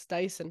is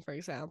Dyson, for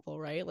example,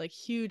 right? Like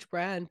huge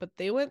brand, but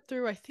they went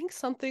through, I think,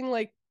 something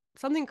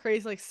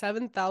crazy like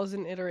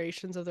 7,000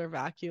 iterations of their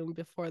vacuum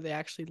before they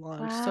actually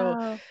launched. So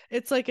Wow.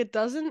 it's like it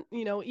doesn't,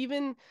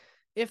 even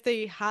if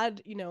they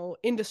had,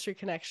 industry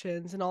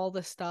connections and all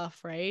this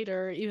stuff, right?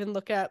 Or even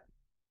look at,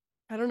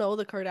 I don't know,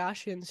 the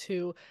Kardashians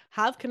who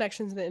have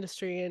connections in the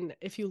industry. And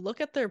if you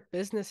look at their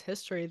business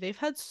history, they've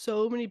had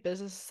so many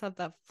businesses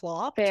that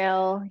flopped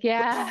Fail.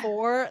 Yeah.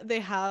 before they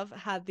have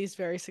had these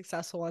very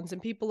successful ones.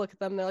 And people look at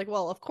them, they're like,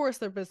 well, of course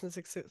their business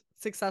is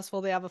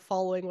successful. They have a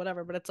following,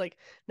 whatever. But it's like,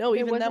 no, It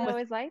even them wasn't with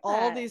always like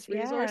all that. these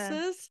Yeah.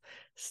 resources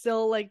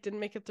still like didn't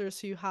make it through.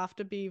 So you have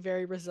to be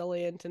very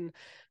resilient and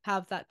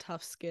have that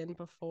tough skin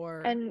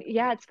before And you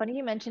yeah, get it's funny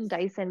you mentioned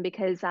Dyson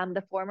because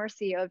the former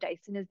CEO of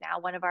Dyson is now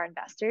one of our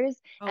investors,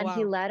 oh and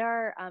he wow. led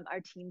our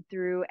team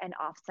through an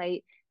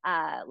offsite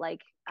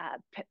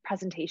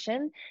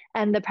presentation,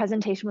 and the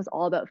presentation was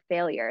all about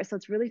failure. So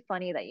it's really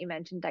funny that you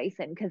mentioned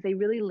Dyson because they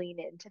really lean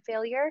into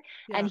failure,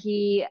 and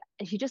Yeah.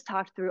 he just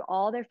talked through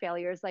all their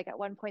failures. Like at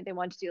one point, they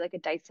wanted to do like a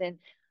Dyson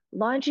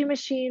laundry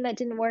machine that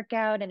didn't work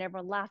out and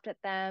everyone laughed at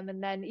them,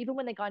 and then even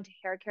when they got into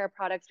hair care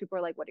products, people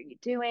were like, what are you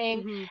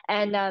doing? Hmm.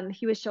 And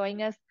he was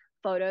showing us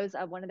photos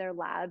of one of their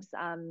labs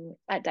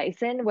at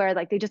Dyson where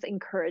like they just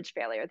encourage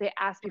failure. They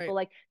ask people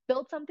Right. like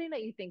build something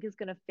that you think is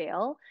going to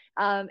fail,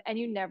 and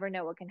you never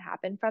know what can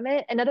happen from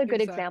it. Another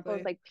good example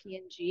is Exactly. like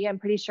P&G. I'm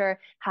pretty sure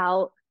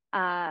how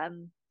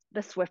the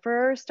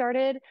Swiffer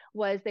started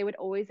was they would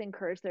always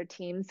encourage their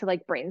teams to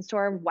like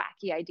brainstorm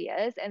wacky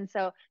ideas, and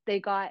so they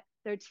got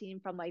their team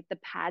from like the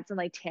pads and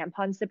like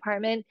tampons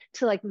department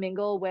to like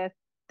mingle with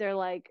their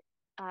like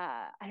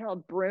I don't know,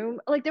 broom.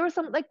 Like there was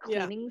some like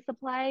Yeah. cleaning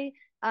supply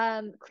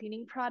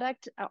cleaning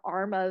product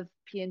arm of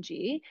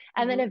P&G,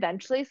 and then Hmm.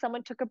 eventually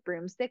someone took a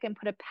broomstick and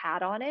put a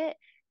pad on it,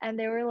 and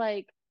they were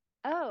like,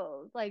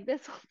 oh, like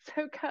this will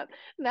soak up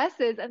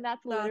messes, and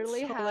that's That's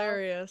literally how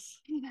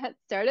hilarious. that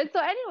started. So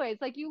anyways,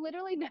 like you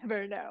literally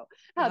never know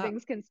how Yeah,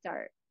 things can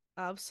start.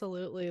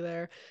 absolutely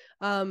there.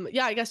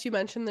 Yeah, I guess you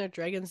mentioned their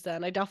Dragon's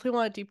Den. I definitely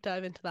want to deep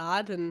dive into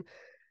that and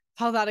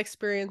how that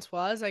experience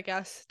was. I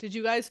guess, did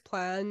you guys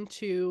plan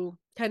to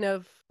kind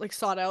of like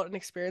sought out an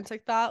experience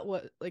like that?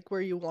 What, like, were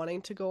you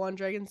wanting to go on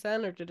Dragon's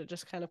Den, or did it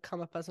just kind of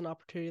come up as an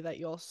opportunity that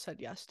you also said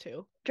yes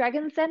to?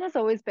 Dragon's Den has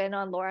always been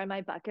on Laura and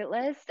my bucket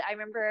list. I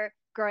remember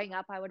growing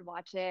up, I would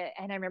watch it,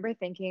 and I remember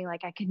thinking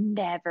like I could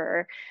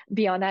never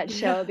be on that Yeah.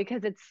 show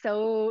because it's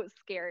so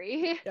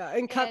scary. Yeah, and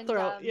And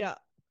cutthroat. Yeah.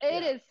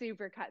 it Yeah. is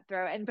super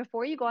cutthroat. And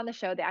before you go on the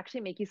show, they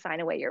actually make you sign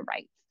away your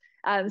rights.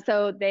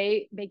 So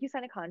they make you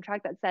sign a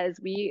contract that says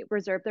we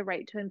reserve the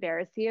right to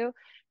embarrass you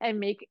and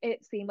make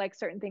it seem like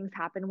certain things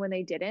happened when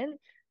they didn't,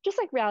 just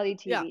like reality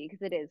Yeah. TV,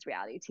 because it is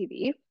reality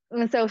TV.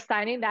 And so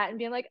signing that and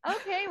being like,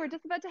 okay, we're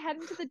just about to head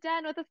into the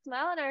den with a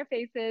smile on our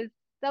faces,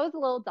 that was a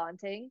little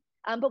daunting.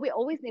 But we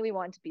always knew we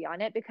wanted to be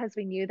on it because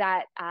we knew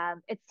that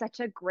it's such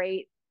a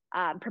great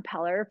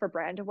propeller for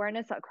brand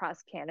awareness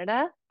across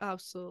Canada.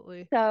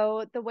 Absolutely.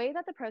 So, the way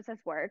that the process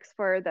works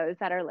for those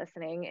that are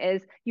listening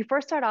is you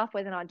first start off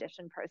with an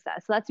audition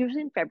process. So, that's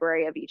usually in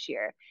February of each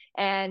year.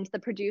 And the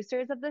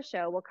producers of the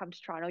show will come to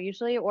Toronto,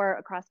 usually, or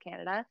across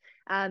Canada.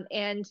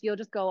 And you'll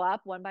just go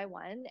up one by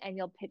one and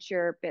you'll pitch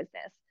your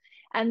business.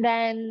 And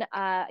then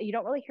you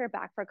don't really hear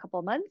back for a couple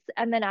of months.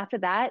 And then after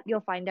that,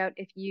 you'll find out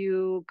if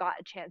you got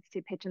a chance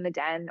to pitch in the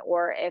den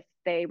or if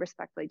they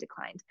respectfully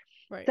declined.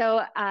 Right.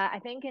 So I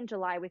think in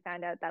July we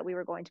found out that we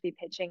were going to be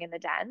pitching in the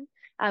den.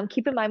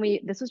 Keep in mind,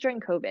 we this was during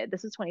COVID.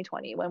 This was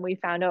 2020 when we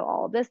found out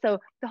all of this. So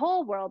the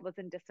whole world was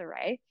in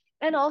disarray.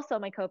 And also,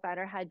 my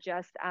co-founder had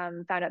just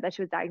found out that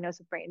she was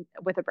diagnosed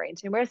with a brain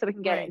tumor. So we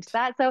can get into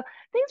Right. that. So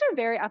things are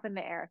very up in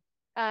the air.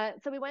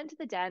 So we went to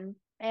the den.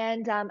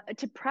 And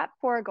to prep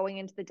for going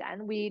into the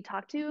den, we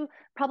talked to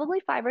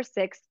probably 5 or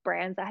 6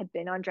 brands that had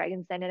been on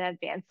Dragon's Den in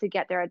advance to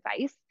get their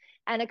advice.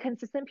 And a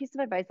consistent piece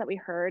of advice that we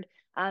heard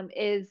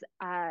is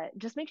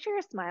just make sure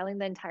you're smiling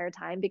the entire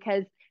time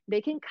because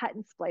they can cut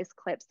and splice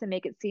clips to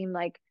make it seem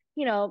like,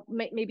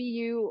 maybe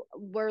you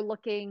were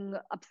looking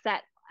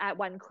upset at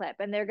one clip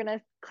and they're going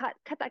to cut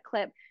that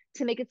clip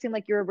to make it seem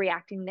like you're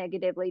reacting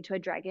negatively to a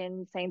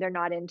dragon saying they're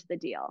not into the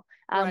deal,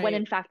 when Right.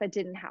 in fact that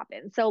didn't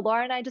happen. So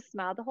Laura and I just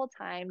smiled the whole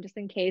time just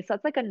in case.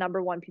 That's like a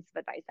number one piece of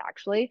advice,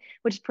 actually,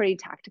 which is pretty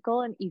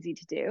tactical and easy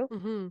to do.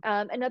 Mm-hmm.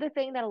 Another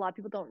thing that a lot of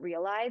people don't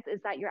realize is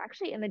that you're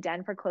actually in the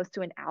den for close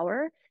to an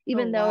hour, Oh,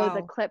 even though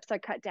the wow. clips are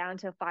cut down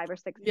to a 5 or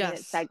 6 minute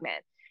Yes.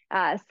 segment.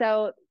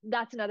 So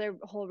that's another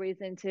whole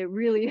reason to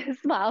really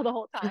smile the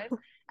whole time.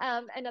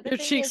 Another Your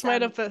thing cheeks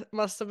is,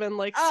 must have been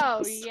like so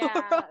oh sore.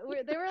 yeah,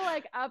 they were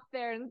like up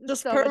there in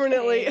Just so much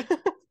permanently. pain.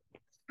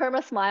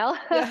 Perma smile.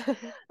 Yeah.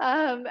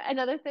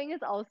 Another thing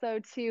is also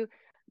to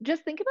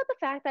just think about the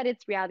fact that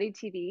it's reality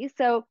TV.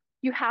 So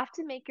you have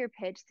to make your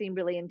pitch seem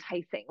really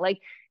enticing. Like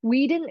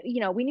we didn't,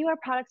 we knew our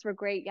products were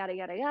great, yada,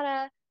 yada,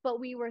 yada. But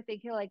we were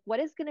thinking, like, what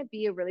is going to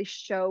be a really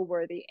show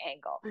worthy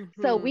angle?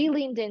 So we Mm-hmm.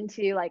 leaned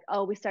into, like,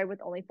 oh, we started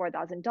with only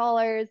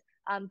 $4,000.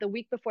 The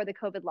week before the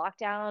COVID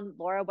lockdown,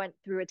 Laura went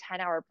through a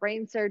 10-hour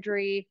brain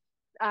surgery.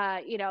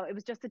 It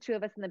was just the two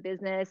of us in the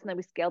business, and then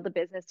we scaled the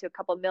business to a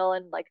couple mil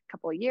in like a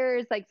couple of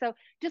years. Like, so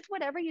just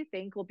whatever you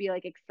think will be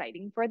like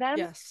exciting for them.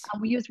 Yes.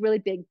 We use really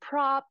big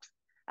props.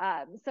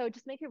 So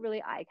just make it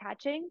really eye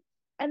catching.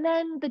 And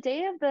then the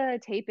day of the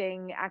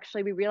taping,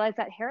 actually, we realized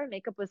that hair and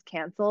makeup was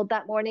canceled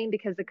that morning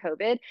because of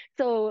COVID.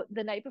 So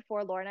the night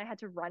before, Laura and I had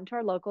to run to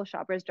our local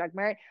Shoppers Drug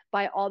Mart,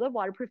 buy all the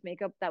waterproof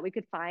makeup that we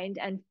could find,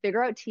 and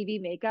figure out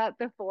TV makeup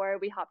before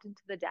we hopped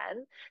into the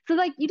den. So,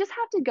 like, you just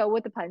have to go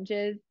with the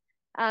punches.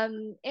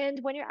 And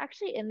when you're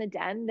actually in the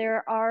den,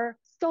 there are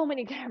so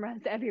many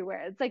cameras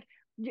everywhere. It's like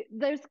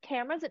there's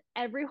cameras at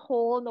every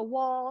hole in the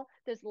wall,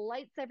 there's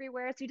lights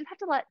everywhere. So you just have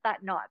to let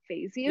that not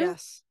phase you.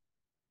 Yes.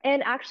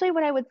 And actually,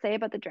 what I would say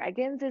about the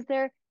dragons is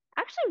they're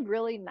actually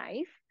really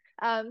nice.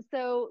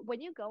 So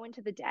when you go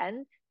into the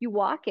den, you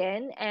walk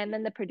in and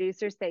then the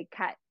producers say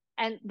cut.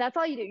 And that's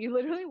all you do. You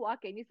literally walk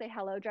in, you say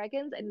hello,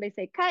 dragons, and they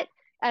say cut.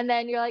 And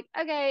then you're like,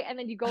 okay. And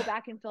then you go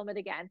back and film it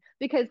again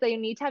because they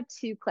need to have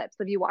 2 clips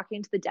of you walking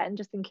into the den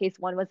just in case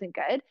one wasn't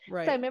good. So I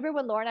Right. remember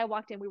when Laura and I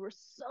walked in, we were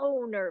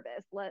so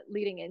nervous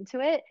leading into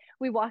it.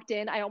 We walked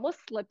in, I almost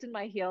slipped in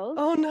my heels.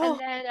 Oh And no.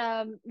 then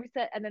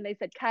and then they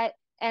said cut,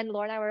 and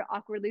Laura and I were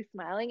awkwardly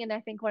smiling, and I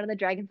think one of the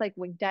dragons like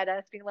winked at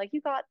us, being like,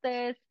 "You got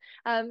this."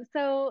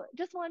 So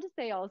just wanted to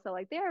say also,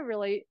 like they're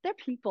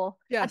people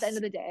at the end Yes.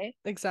 of the day.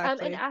 And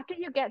Exactly. after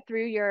you get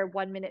through your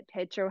 1 minute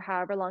pitch or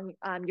however long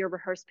your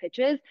rehearsed pitch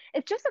is,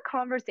 it's just a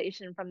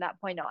conversation from that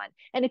point on.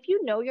 And if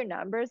you know your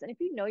numbers and if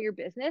you know your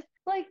business,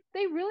 like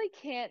they really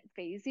can't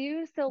phase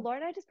you. So Laura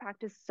and I just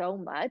practiced so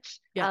much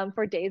Yeah.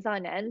 for days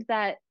on end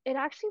that it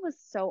actually was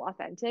so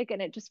authentic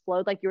and it just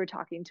flowed like you were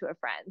talking to a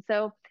friend.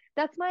 So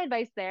that's my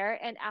advice there.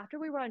 And after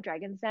we were on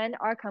Dragon's Den,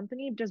 our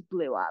company just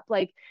blew up.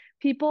 Like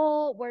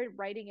people were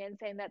writing in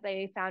saying that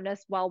they found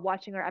us while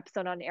watching our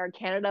episode on Air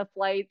Canada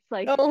flights,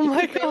 like Oh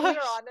my because we were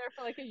gosh. on there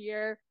for like a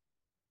year.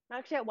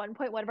 Actually, at one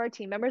point, one of our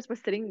team members was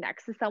sitting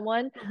next to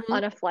someone Hmm.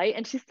 on a flight,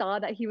 and she saw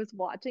that he was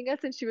watching us,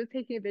 and she was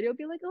taking a video,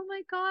 be like, "Oh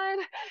my God,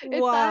 it's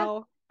us!"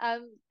 Wow.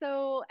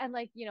 And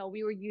like,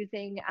 we were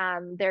using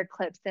their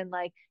clips in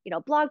like,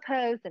 blog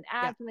posts and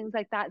Yeah, ads and things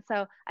like that.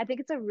 So I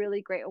think it's a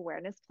really great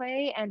awareness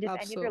play. And if any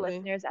of your absolutely.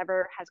 listeners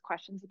ever has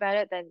questions about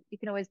it, then you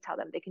can always tell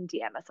them they can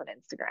DM us on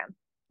Instagram.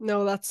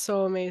 No, that's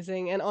so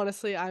amazing. And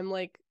honestly, I'm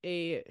like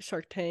a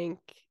Shark Tank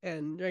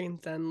and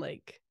Dragon's Den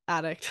like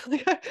addict.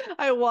 Like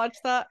I watch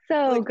that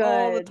So like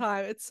all the good.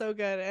 time. It's so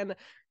good. And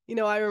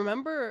I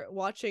remember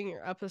watching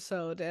your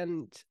episode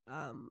and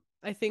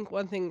I think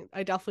one thing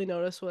I definitely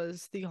noticed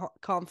was the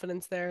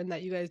confidence there and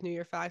that you guys knew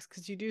your facts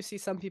because you do see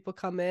some people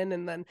come in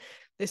and then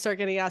they start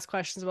getting asked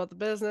questions about the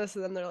business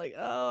and then they're like,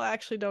 "Oh, I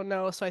actually don't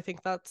know." So I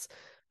think that's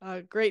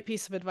a great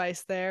piece of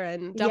advice there,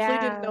 and definitely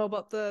didn't Yeah. know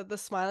about the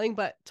smiling,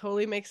 but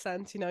totally makes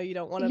sense. You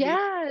don't want to be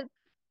Yeah,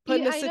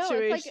 put in a I know.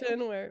 It's like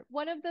situation where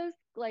one of those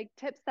like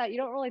tips that you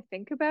don't really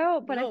think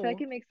about, but I feel like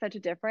no, it makes such a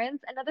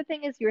difference. Another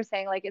thing is you were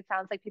saying like it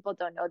sounds like people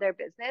don't know their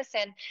business.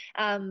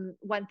 And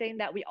one thing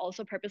that we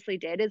also purposely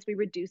did is we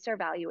reduced our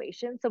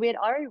valuation. So we had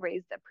already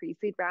raised a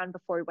pre-seed round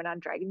before we went on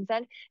Dragon's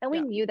Den, and we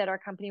yeah, knew that our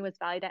company was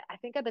valued at, I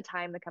think at the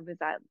time the company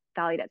was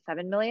valued at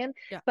 7 million.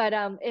 yeah, But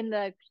in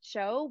the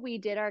show we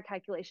did our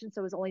calculation,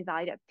 so it was only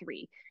valued at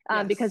 3.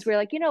 Because yes, we're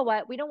like, you know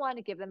what, we don't want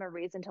to give them a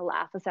reason to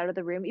laugh us out of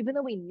the room, even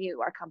though we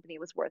knew our company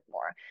was worth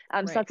more.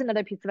 So right. that's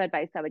another piece of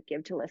advice I would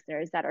give to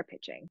listeners that are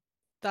pitching.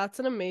 That's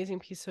an amazing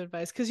piece of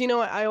advice because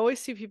I always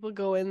see people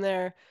go in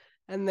there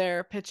and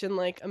they're pitching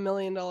like $1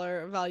 million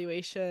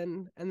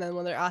valuation, and then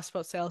when they're asked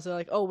about sales, they're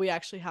like, "Oh, we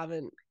actually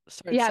haven't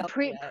start Yeah,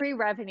 selling it.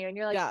 pre-revenue. And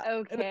you're like, Yeah.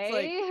 And it's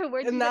like, okay,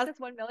 where did and you get that's, this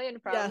 1 million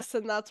from? yes,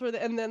 and that's where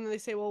and then they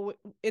say, well,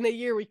 in a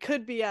year we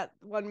could be at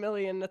 1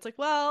 million. It's like,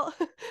 well,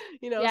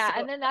 Yeah, so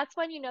and then that's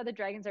when you know the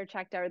dragons are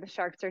checked out or the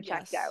sharks are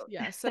checked yes, out.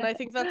 yes. And I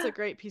think that's a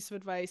great piece of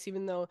advice,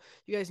 even though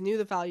you guys knew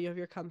the value of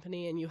your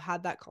company and you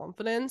had that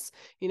confidence,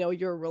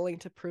 you're willing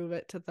to prove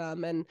it to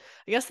them. And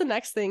I guess the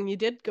next thing you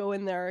did go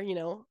in there,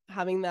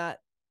 having that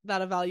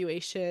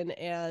evaluation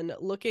and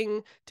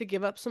looking to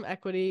give up some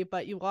equity,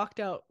 but you walked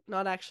out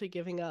not actually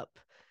giving up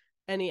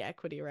any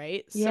equity,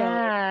 right? So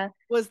Yeah,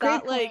 was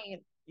great that like,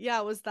 point. yeah,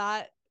 was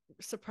that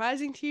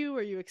surprising to you?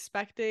 Were you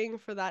expecting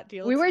for that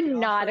deal We to were be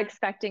not offered?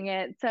 expecting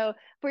it. So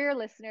for your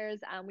listeners,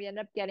 we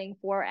ended up getting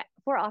four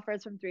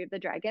offers from three of the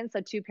dragons.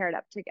 So two paired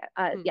up to get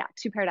Hmm. yeah,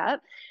 two paired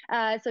up.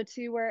 So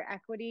two were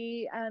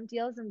equity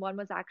deals, and one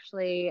was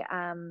actually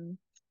I'm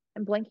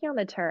blanking on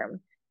the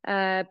term.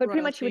 But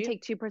pretty much he would Royalty?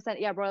 take 2%.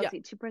 Yeah, Yeah.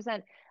 royalty,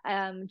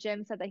 2%.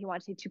 Jim said that he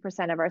wanted to take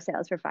 2% of our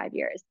sales for 5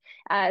 years.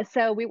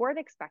 So we weren't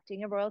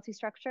expecting a royalty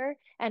structure.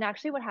 And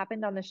actually, what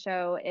happened on the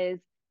show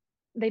is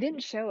they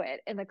didn't show it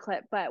in the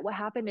clip, but what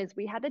happened is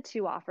we had the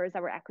two offers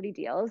that were equity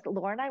deals.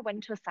 Laura and I went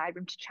into a side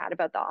room to chat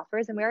about the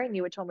offers, and we already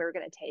knew which one we were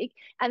going to take.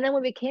 And then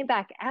when we came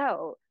back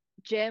out,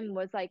 Jim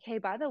was like, "Hey,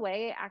 by the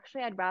way,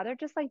 actually, I'd rather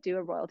just like do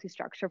a royalty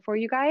structure for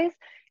you guys."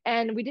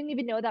 And we didn't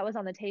even know that was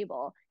on the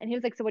table. And he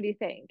was like, "So what do you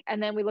think?"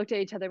 And then we looked at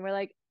each other and we're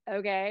like,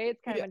 "Okay,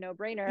 it's kind of Yeah. a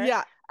no-brainer."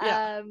 Yeah.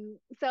 Yeah.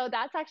 So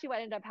that's actually what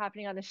ended up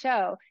happening on the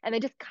show. And they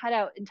just cut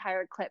out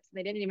entire clips and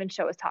they didn't even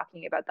show us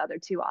talking about the other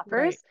two Right.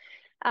 offers.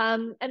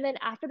 And then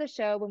after the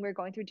show, when we were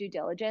going through due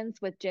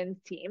diligence with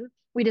Jim's team,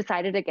 we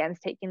decided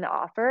against taking the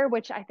offer,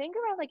 which I think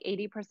around like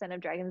 80% of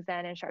Dragon's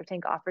Den and Shark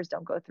Tank offers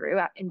don't go through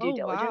in due Oh,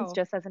 diligence, wow.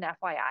 just as an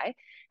FYI.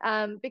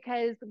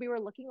 Because we were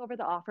looking over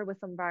the offer with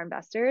some of our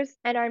investors,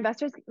 and our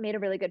investors made a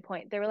really good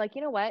point. They were like,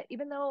 you know what,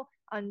 even though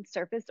on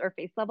surface or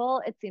face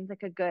level, it seems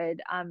like a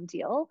good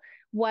deal.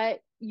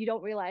 What you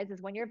don't realize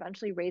is when you're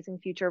eventually raising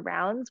future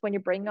rounds, when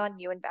you're bringing on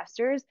new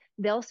investors,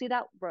 they'll see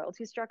that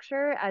royalty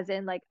structure as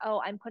in like,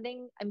 oh, I'm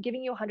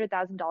giving you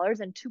 $100,000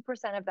 and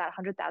 2% of that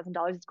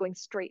 $100,000 is going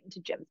straight into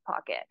Jim's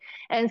pocket.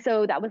 And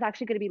so that was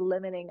actually going to be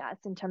limiting us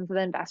in terms of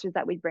the investors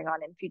that we'd bring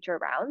on in future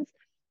rounds.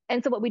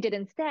 And so what we did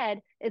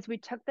instead is we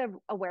took the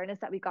awareness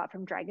that we got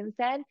from Dragon's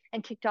Den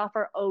and kicked off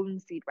our own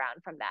seed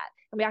round from that.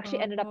 And we actually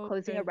Oh, ended up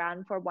closing a okay.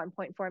 round for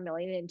 1.4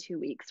 million in 2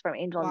 weeks from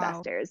angel Wow.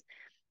 investors.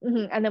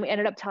 And then we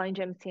ended up telling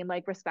Jim's team,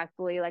 like,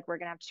 respectfully, like, we're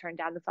going to have to turn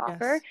down this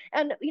offer. Yes.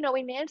 And,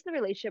 we managed the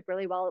relationship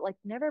really well, like,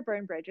 never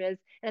burn bridges.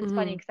 And it's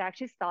funny Hmm. because I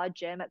actually saw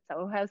Jim at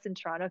Soho House in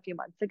Toronto a few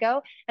months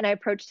ago. And I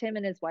approached him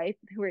and his wife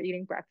who were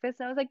eating breakfast.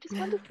 And I was like, just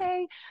wanted to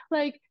say,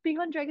 like, being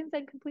on Dragon's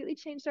Den completely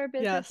changed our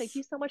business. Thank you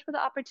Yes. so much for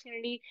the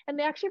opportunity. And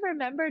they actually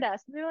remembered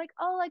us. And they're like,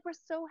 oh, like, we're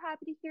so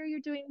happy to hear you're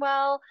doing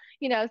well.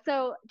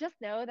 So just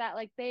know that,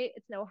 like,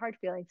 it's no hard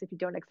feelings if you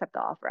don't accept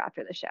the offer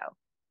after the show.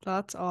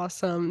 That's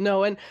awesome.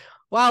 No, and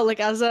wow, like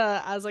as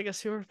like a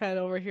super fan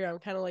over here, I'm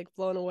kind of like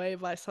blown away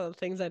by some of the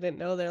things I didn't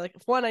know there. Like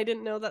one, I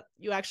didn't know that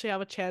you actually have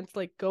a chance to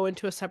like go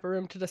into a separate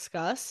room to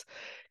discuss.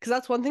 Because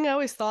that's one thing I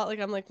always thought, like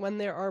I'm like when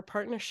there are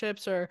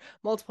partnerships or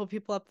multiple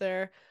people up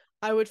there,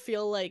 I would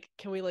feel like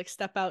can we like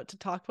step out to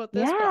talk about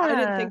this? But I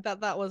didn't Yeah. think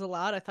that that was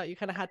allowed. I thought you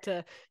kind of had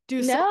to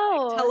do some like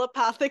No.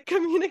 telepathic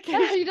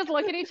communication. You just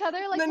look at each other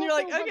And like, then well, you're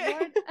like, so what okay.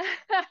 Lauren,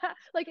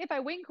 like if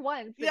I wink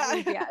once, it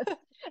means Yeah. yes.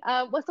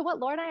 So what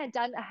Laura and I had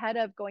done ahead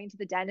of going to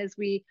the den is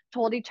we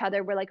told each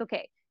other, we're like,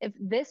 okay, if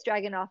this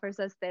dragon offers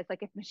us this,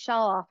 like if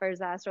Michelle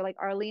offers us or like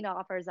Arlene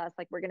offers us,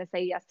 like we're going to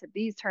say yes to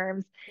these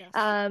terms. Yes.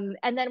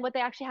 And then what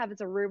they actually have is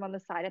a room on the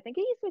side. I think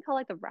it used to be called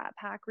like the rat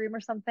pack room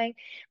or something.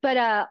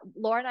 But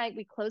Laura and I,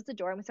 we closed the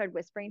door and we started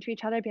whispering to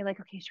each other, being like,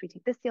 okay, should we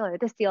take this deal or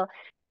this deal?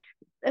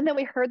 And then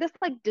we heard this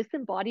like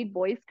disembodied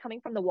voice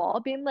coming from the wall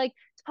being like,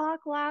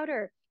 talk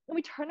louder. And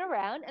we turn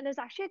around and there's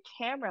actually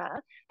a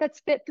camera that's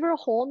fit through a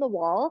hole in the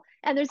wall.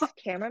 And there's this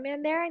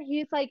cameraman there. And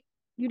he's like,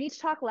 you need to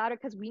talk louder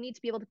because we need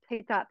to be able to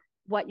pick up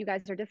what you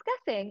guys are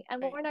discussing.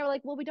 And Laura Right. and I were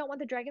like, well, we don't want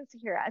the dragons to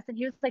hear us. And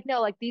he was like,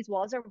 no, like these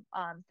walls are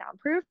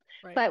soundproof,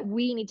 Right. but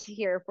we need to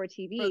hear for For the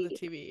TV.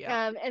 TV,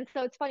 yeah. And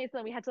so it's funny. So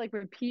then we had to like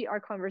repeat our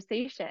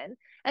conversation.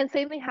 And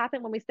same thing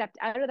happened when we stepped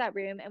out of that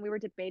room and we were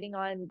debating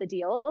on the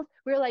deals.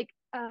 We were like,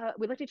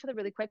 we looked at each other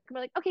really quick and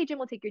we're like, okay, Jim,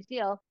 we'll take your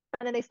deal.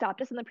 And then they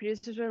stopped us and the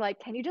producers were like,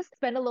 can you just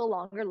spend a little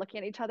longer looking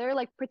at each other,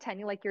 like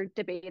pretending like you're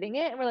debating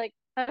it? And we're like,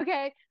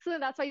 okay. So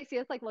then that's why you see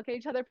us like look at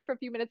each other for a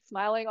few minutes,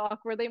 smiling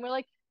awkwardly. And we're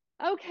like,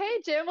 okay,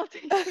 Jim, we'll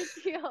take your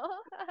deal.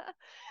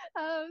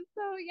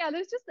 So yeah,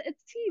 there's just,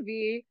 it's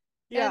TV.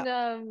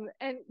 Yeah.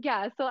 And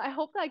yeah, so I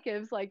hope that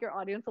gives like your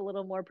audience a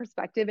little more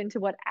perspective into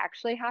what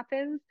actually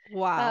happens.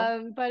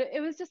 Wow. But it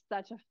was just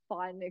such a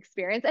fun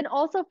experience. And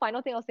also,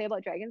 final thing I'll say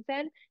about Dragon's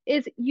Den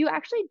is you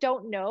actually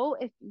don't know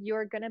if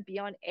you're gonna be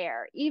on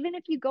air, even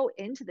if you go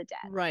into the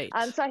den. Right.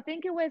 So I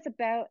think it was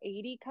about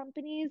 80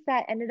 companies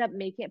that ended up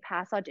making it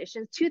past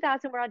auditions.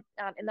 2,000 were on,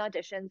 in the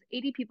auditions.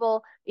 80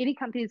 people, 80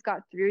 companies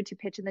got through to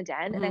pitch in the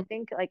den, and I Hmm.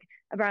 think like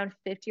around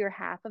 50 or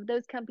half of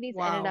those companies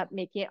ended Wow. up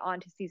making it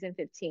onto season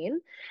 15.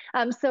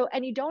 So,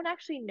 and you don't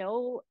actually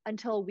know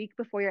until a week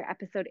before your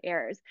episode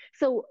airs.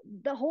 So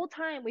the whole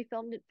time we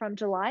filmed it from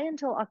July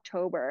until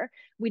October,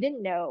 we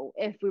didn't know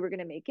if we were going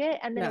to make it.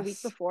 And then a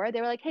week Yes. before, they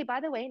were like, "Hey, by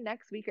the way,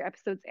 next week your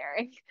episode's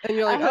airing." And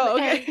you're like, Um, oh,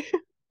 and okay.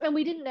 and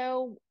we didn't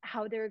know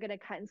how they were going to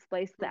cut and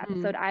splice the Hmm.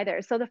 episode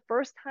either. So the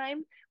first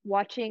time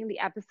watching the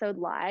episode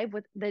live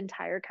with the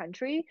entire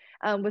country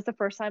was the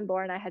first time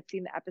Laura and I had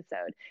seen the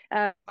episode.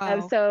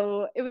 Wow.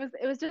 So it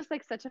was just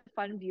like such a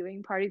fun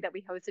viewing party that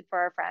we hosted for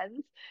our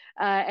friends,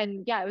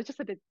 and yeah, it was just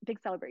a big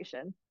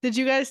celebration. Did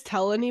you guys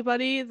tell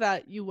anybody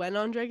that you went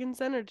on Dragon's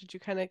Den, or did you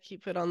kind of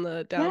keep it on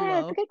the down Yeah,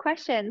 it's a low? good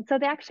question. So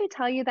they actually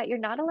tell you that you're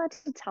not allowed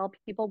to tell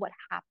people what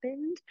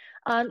happened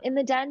in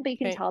the den, but you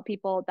can Okay. tell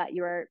people that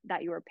you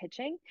were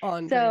pitching.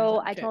 On Dragon's So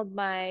Den. I Okay. told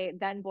my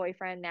then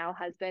boyfriend, now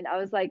husband, I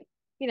was like,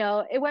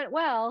 it went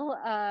well.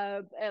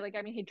 Like,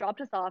 I mean, he dropped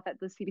us off at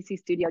the CBC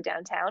studio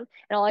downtown,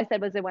 and all I said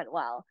was it went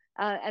well.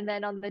 And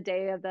then on the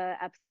day of the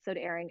episode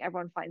airing,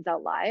 everyone finds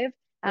out live.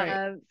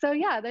 Right. So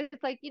yeah, there's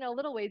like,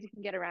 little ways you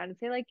can get around and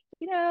say like,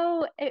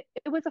 it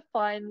was a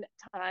fun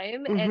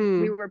time and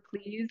we Mm-hmm. were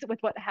pleased with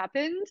what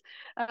happened.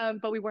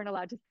 But we weren't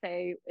allowed to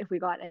say if we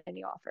got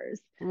any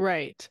offers.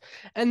 Right.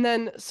 And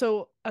then,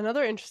 so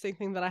another interesting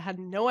thing that I had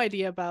no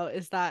idea about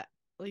is that,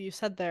 like you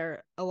said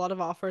there, a lot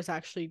of offers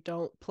actually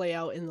don't play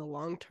out in the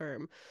long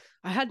term.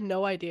 I had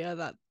no idea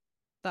that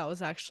that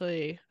was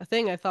actually a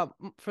thing. I thought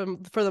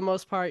from for the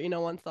most part,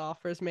 once the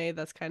offer is made,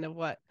 that's kind of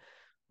what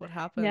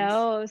happens.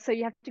 No, so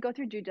you have to go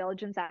through due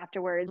diligence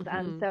afterwards.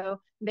 Hmm. So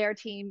their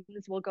teams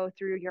will go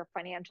through your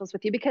financials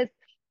with you because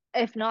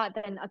if not,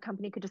 then a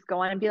company could just go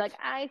on and be like,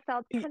 I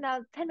sell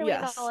 $10 million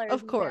Yes, dollars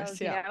of in course.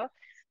 sales, Yeah.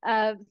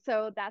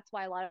 So that's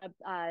why a lot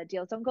of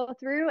deals don't go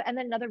through. And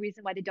then another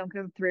reason why they don't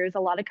go through is a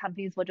lot of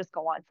companies will just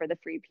go on for the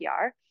free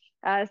PR.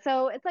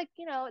 So it's like,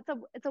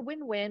 it's a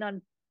win-win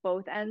on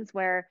both ends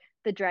where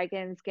the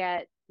Dragons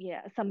get,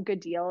 some good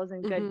deals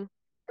and good Hmm.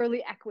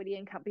 early equity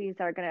in companies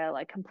that are going to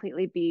like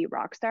completely be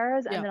rock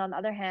stars. And Yeah. then on the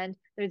other hand,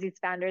 there's these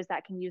founders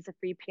that can use the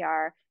free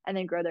PR and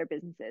then grow their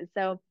businesses.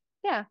 So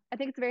yeah, I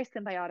think it's a very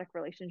symbiotic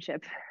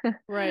relationship.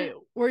 Right.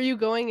 Were you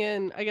going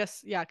in, I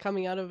guess, yeah,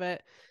 coming out of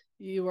it,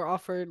 you were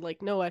offered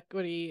like no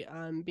equity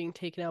being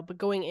taken out, but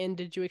going in,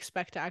 did you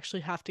expect to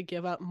actually have to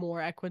give up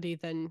more equity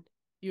than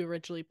you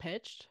originally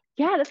pitched?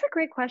 Yeah, that's a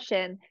great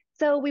question.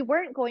 So we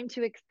weren't going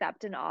to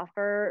accept an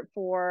offer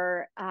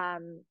for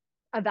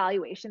a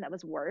valuation that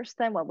was worse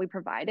than what we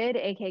provided,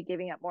 aka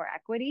giving up more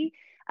equity.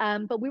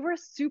 But we were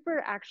super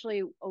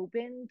actually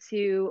open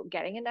to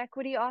getting an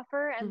equity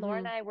offer, and Laura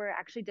and Mm-hmm. I were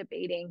actually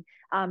debating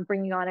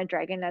bringing on a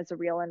dragon as a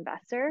real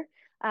investor.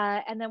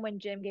 And then when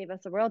Jim gave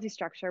us a royalty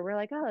structure, we're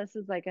like, oh, this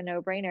is like a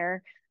no-brainer.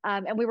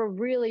 And we were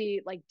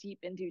really like deep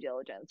in due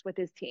diligence with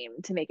his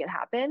team to make it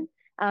happen.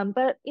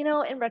 But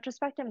in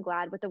retrospect, I'm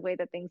glad with the way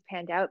that things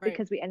panned out Right.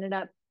 because we ended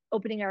up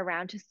opening our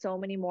round to so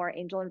many more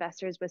angel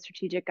investors with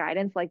strategic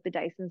guidance, like the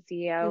Dyson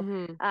CEO,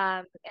 Mm-hmm.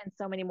 and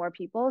so many more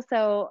people.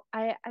 So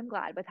I'm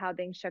glad with how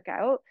things shook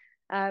out.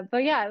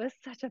 But yeah, it was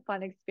such a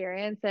fun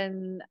experience,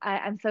 and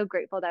I'm so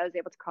grateful that I was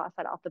able to cross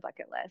that off the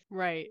bucket list.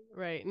 Right,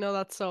 right. No,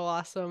 that's so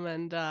awesome.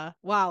 And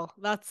wow,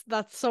 that's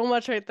so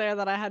much right there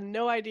that I had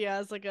no idea.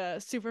 As like a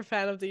super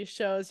fan of these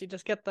shows, you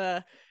just get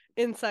the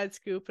inside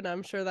scoop, and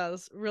I'm sure that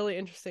was really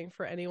interesting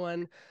for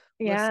anyone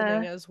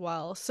listening Yeah. as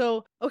well.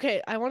 So,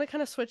 okay, I want to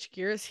kind of switch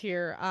gears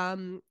here.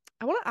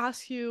 I want to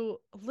ask you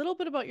a little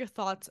bit about your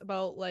thoughts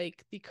about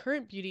like the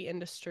current beauty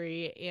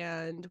industry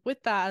and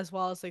with that as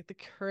well as like the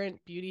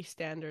current beauty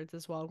standards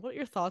as well. What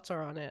your thoughts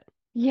are on it.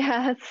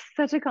 Yeah, it's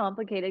such a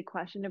complicated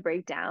question to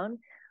break down.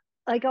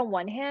 Like on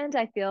one hand,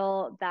 I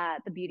feel that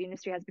the beauty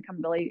industry has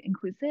become really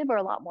inclusive or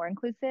a lot more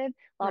inclusive,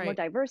 a lot more Right.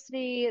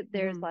 diversity.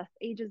 There's Mm-hmm. less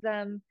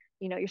ageism.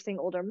 You're seeing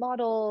older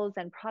models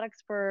and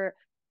products for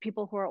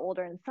people who are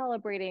older and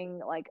celebrating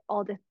like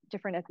all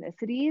different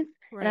ethnicities.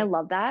 And I Right.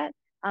 love that.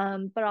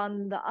 But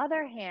on the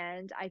other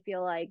hand, I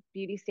feel like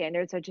beauty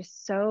standards are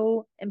just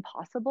so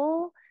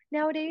impossible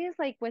nowadays,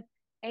 like with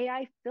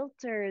AI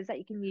filters that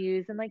you can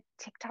use and like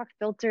TikTok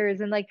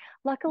filters. And like,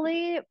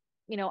 luckily,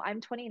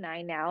 I'm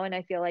 29 now and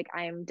I feel like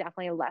I'm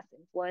definitely less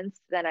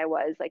influenced than I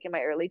was like in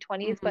my early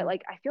 20s, but Mm-hmm.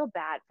 like I feel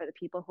bad for the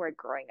people who are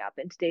growing up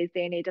in today's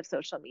day and age of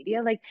social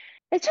media. Like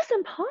it's just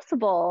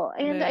impossible.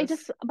 It And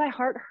is. my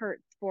heart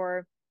hurts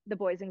for the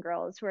boys and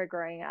girls who are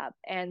growing up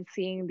and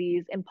seeing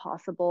these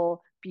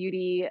impossible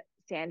beauty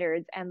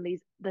standards and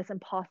this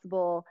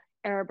impossible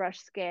airbrush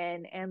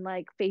skin and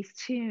like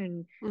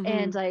Facetune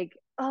and Mm-hmm. like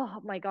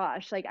oh my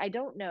gosh, like I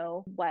don't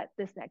know what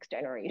this next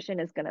generation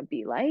is going to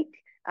be like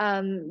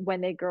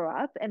when they grow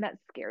up, and that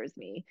scares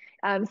me.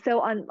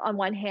 So on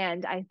one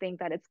hand, I think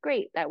that it's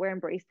great that we're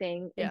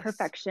embracing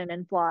Yes. imperfection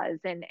and flaws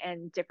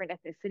and different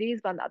ethnicities.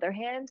 But on the other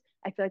hand,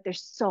 I feel like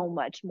there's so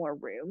much more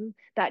room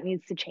that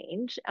needs to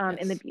change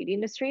in the Yes. beauty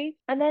industry.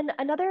 And then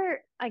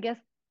another, I guess,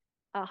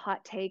 a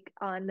hot take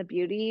on the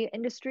beauty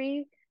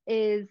industry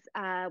is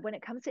when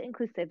it comes to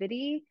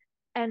inclusivity.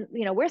 And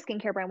we're a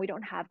skincare brand. We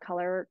don't have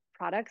color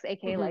products,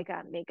 aka Hmm. like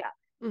makeup.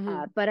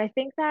 Hmm. But I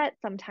think that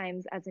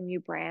sometimes as a new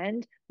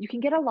brand, you can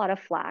get a lot of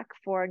flack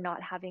for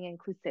not having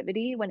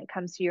inclusivity when it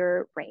comes to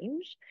your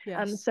range.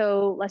 Yes.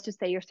 So let's just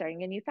say you're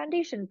starting a new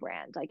foundation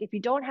brand. Like if you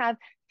don't have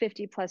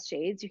 50 plus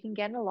shades, you can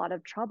get in a lot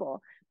of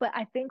trouble. But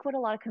I think what a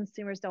lot of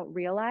consumers don't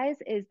realize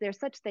is there's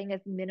such thing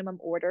as minimum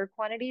order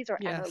quantities or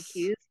Yes.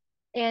 MOQs.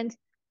 And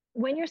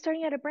when you're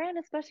starting out a brand,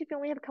 especially if you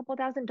only have a couple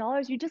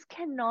 $1,000s, you just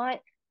cannot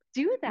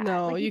do that.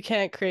 No, Like you you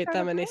can't create start a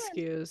them any brand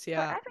SKUs. for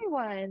Yeah.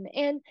 everyone.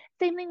 And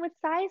same thing with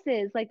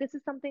sizes. Like this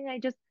is something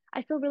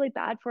I feel really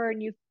bad for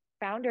new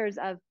founders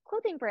of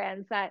clothing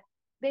brands that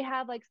they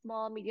have like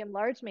small, medium,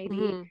 large maybe,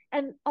 Hmm.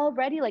 and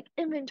already like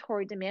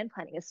inventory demand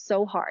planning is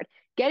so hard.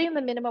 Getting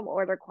the minimum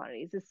order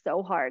quantities is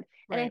so hard.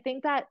 And I Right.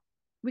 think that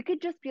we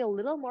could just be a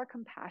little more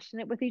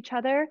compassionate with each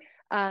other,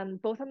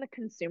 both on the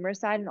consumer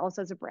side and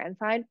also as a brand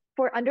side,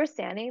 for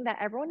understanding that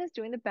everyone is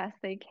doing the best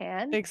they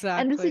can. And this is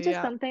Exactly. just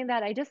Yeah. something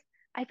that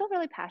I feel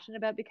really passionate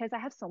about because I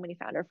have so many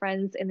founder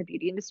friends in the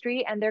beauty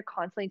industry, and they're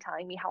constantly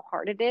telling me how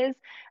hard it is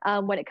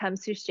when it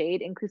comes to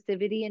shade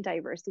inclusivity and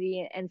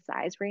diversity and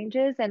size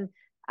ranges. And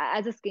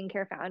as a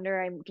skincare founder,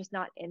 I'm just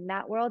not in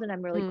that world, and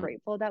I'm really Hmm.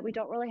 grateful that we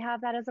don't really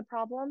have that as a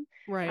problem.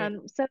 Right.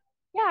 So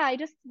yeah, I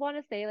just want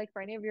to say, like,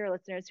 for any of your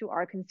listeners who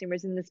are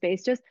consumers in the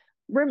space, just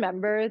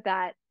remember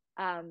that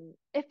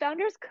if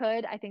founders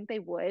could, I think they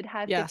would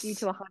have 50 to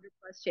Yes. 100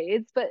 plus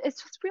shades, but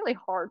it's just really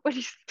hard when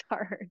you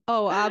start.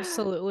 Oh,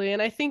 absolutely.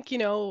 And I think,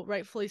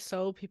 rightfully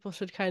so, people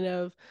should kind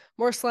of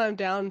more slam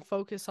down and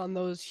focus on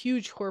those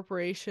huge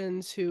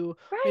corporations who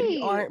maybe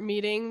Right. aren't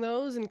meeting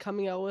those and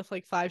coming out with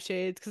like five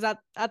shades. Because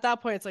at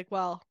that point, it's like,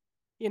 well,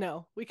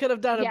 we could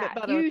have done a bit Yeah,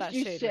 better with you that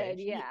you shade should.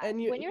 range. Yeah. And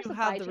When your you have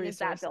supply the chain is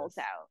that built resources.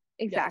 out.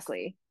 Yes.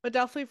 Exactly. But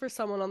definitely for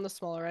someone on the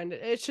smaller end,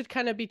 it should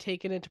kind of be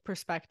taken into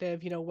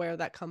perspective, where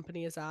that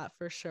company is at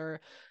for sure.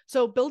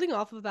 So building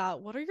off of that,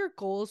 what are your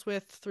goals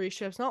with Three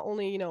Shifts? Not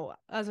only,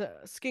 as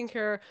a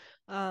skincare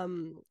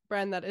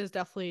brand that is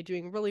definitely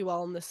doing really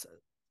well in this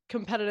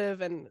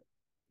competitive and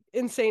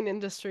insane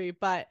industry,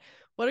 but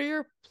what are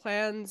your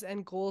plans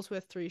and goals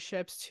with Three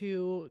Shifts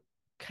to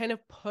kind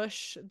of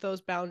push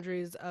those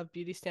boundaries of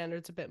beauty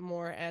standards a bit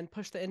more and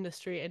push the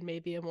industry in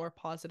maybe a more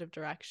positive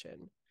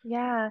direction?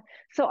 Yeah.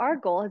 So our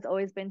goal has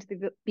always been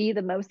to be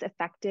the most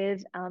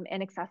effective and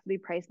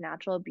accessibly priced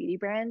natural beauty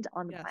brand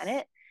on the Yes.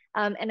 planet.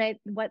 And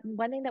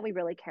one thing that we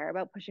really care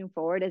about pushing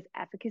forward is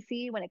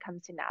efficacy when it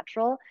comes to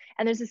natural.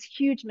 And there's this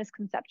huge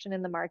misconception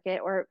in the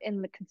market or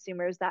in the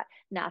consumers that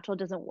natural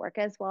doesn't work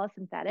as well as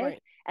synthetic.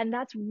 Right. And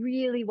that's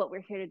really what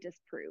we're here to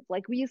disprove.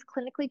 Like we use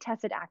clinically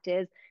tested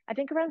actives. I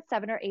think around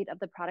 7 or 8 of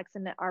the products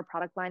in our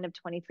product line of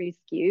 23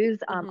 SKUs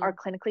Mm-hmm. are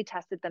clinically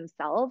tested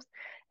themselves.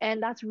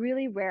 And that's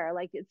really rare.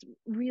 Like it's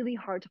really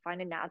hard to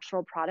find a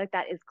natural product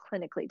that is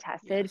clinically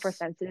tested for Yes.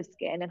 sensitive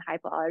skin and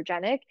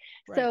hypoallergenic.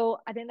 Right. So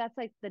I think that's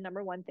like the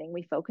number one thing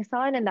we focus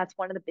on. And that's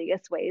one of the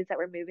biggest ways that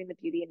we're moving the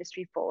beauty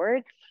industry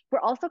forward. We're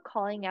also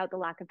calling out the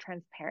lack of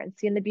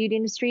transparency in the beauty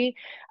industry.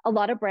 A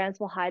lot of brands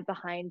will hide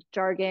behind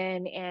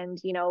jargon and,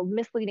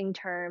 misleading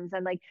terms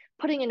and like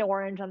putting an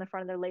orange on the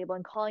front of their label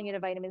and calling it a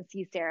vitamin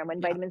C serum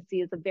when Yeah. vitamin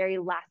C is the very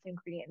last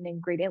ingredient in the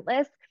ingredient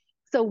list.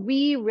 So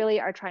we really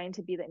are trying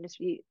to be the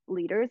industry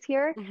leaders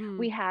here. Mm-hmm.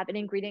 We have an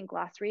ingredient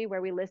glossary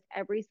where we list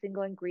every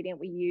single ingredient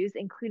we use,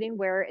 including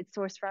where it's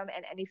sourced from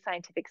and any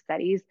scientific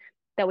studies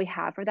that we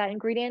have for that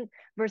ingredient,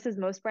 versus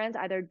most brands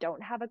either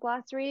don't have a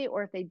glossary,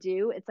 or if they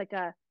do, it's like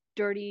a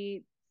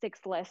dirty six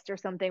list or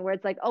something where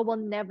it's like, oh, we'll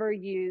never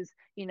use,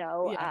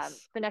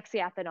 Yes.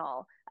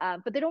 phenoxyethanol.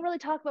 But they don't really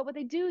talk about what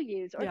they do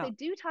use. Or if Yeah. they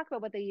do talk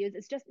about what they use,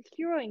 it's just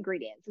hero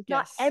ingredients. It's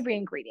not Yes. every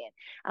ingredient.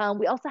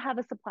 We also have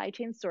a supply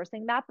chain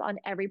sourcing map on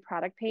every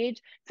product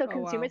page. So Oh, wow.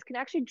 consumers can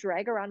actually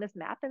drag around this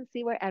map and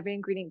see where every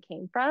ingredient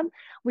came from.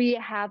 We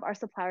have our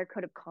supplier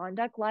code of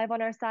conduct live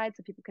on our side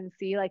so people can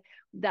see like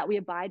that we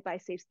abide by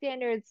safe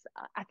standards,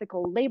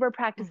 ethical labor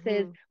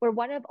practices. Mm-hmm. We're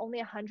one of only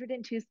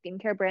 102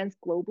 skincare brands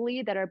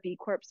globally that are B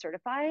Corp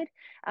certified.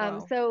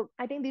 Wow. So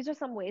I think these are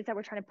some ways that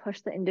we're trying to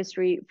push the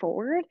industry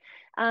forward.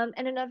 And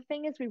another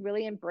thing is we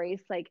really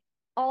embrace like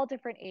all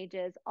different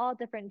ages, all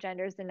different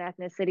genders and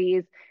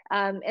ethnicities.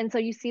 And so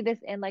you see this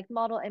in like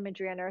model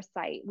imagery on our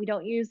site. We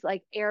don't use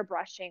like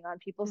airbrushing on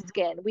people's Mm-hmm.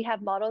 skin. We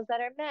have models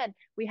that are men.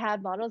 We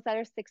have models that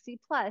are 60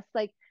 plus.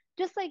 Like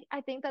just like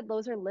I think that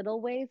those are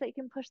little ways that you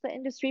can push the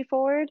industry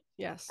forward.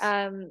 Yes.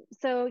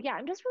 So yeah,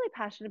 I'm just really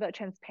passionate about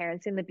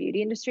transparency in the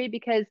beauty industry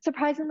because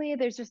surprisingly,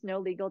 there's just no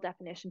legal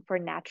definition for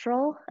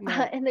natural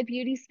No. in the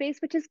beauty space,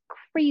 which is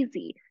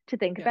crazy to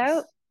think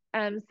about.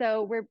 Yes.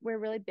 So we're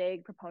really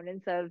big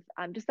proponents of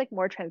just like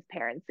more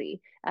transparency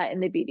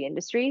in the beauty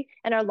industry,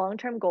 and our long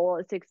term goal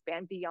is to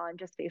expand beyond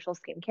just facial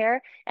skincare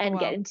Oh, and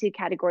get wow. into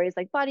categories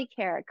like body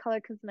care,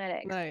 color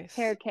cosmetics,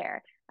 hair Nice.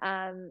 care.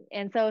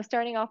 And so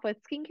starting off with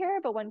skincare,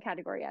 but one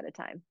category at a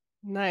time.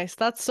 Nice.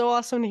 That's so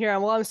awesome to hear.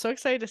 Well, I'm so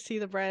excited to see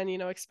the brand,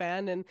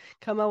 expand and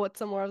come out with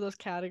some more of those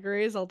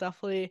categories. I'll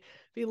definitely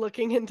be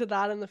looking into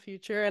that in the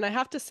future. And I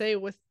have to say,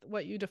 with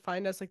what you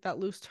defined as like that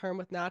loose term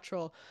with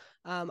natural,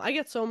 I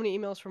get so many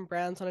emails from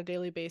brands on a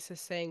daily basis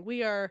saying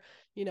we are,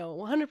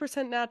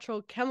 100%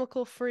 natural,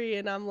 chemical free.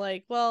 And I'm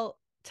like, well,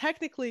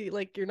 technically,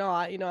 like, you're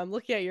not, I'm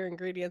looking at your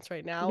ingredients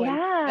right now, and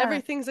Yeah,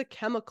 everything's a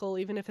chemical.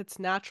 Even if it's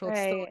natural,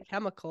 it's still right. a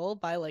chemical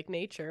by like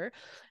nature.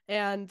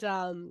 And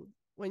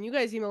when you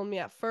guys emailed me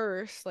at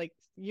first, like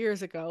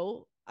years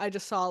ago, I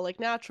just saw like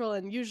natural,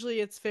 and usually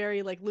it's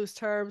very like loose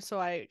terms, so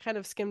I kind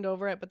of skimmed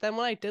over it. But then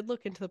when I did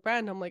look into the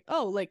brand, I'm like,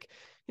 oh, like,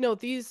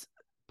 these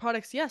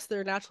products, yes,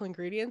 they're natural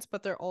ingredients,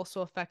 but they're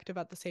also effective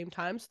at the same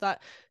time. So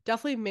that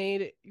definitely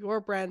made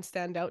your brand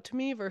stand out to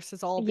me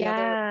versus all the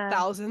other Yeah.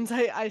 thousands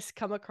I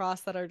come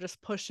across that are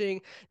just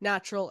pushing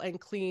natural and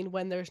clean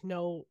when there's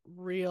no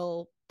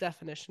real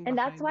definition And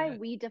that's behind why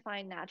it. we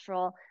define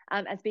natural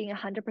as being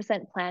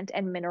 100% plant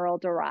and mineral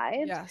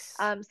derived. Yes.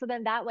 So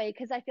then that way,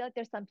 because I feel like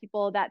there's some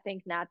people that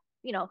think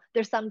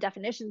there's some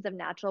definitions of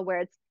natural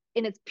where it's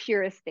in its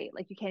purest state,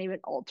 like you can't even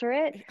alter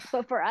it.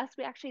 But for us,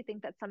 we actually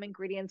think that some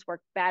ingredients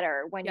work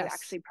better when you Yes.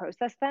 actually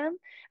process them.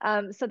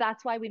 So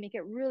that's why we make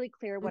it really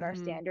clear what our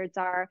Mm-hmm. standards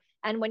are.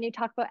 And when you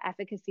talk about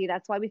efficacy,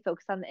 that's why we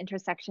focus on the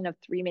intersection of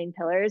three main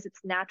pillars. It's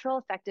natural,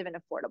 effective, and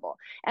affordable.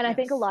 And I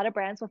think a Yes. lot of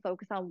brands will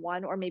focus on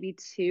one or maybe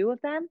two of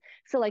them.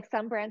 So like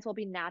some brands will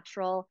be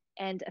natural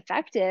and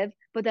effective,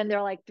 but then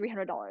they're like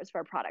 $300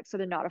 for a product, so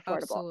they're not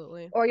affordable.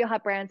 Absolutely. Or you'll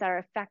have brands that are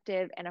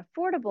effective and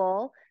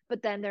affordable,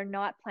 but then they're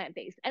not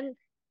plant-based. And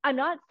I'm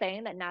not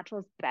saying that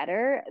natural is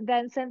better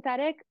than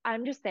synthetic.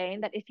 I'm just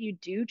saying that if you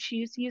do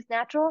choose to use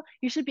natural,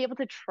 you should be able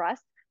to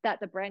trust that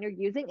the brand you're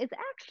using is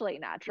actually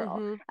natural.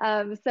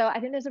 Mm-hmm. So I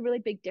think there's a really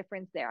big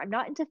difference there. I'm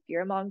not into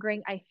fear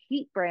mongering. I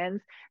hate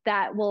brands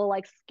that will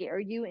like scare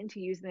you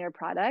into using their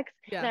products.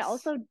 And I Yes.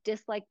 also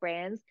dislike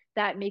brands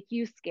that make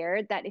you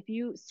scared that if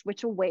you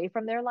switch away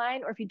from their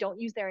line or if you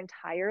don't use their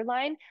entire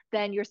line,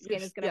 then your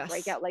skin is going to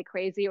break Yes. out like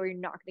crazy or you're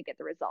not going to get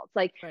the results.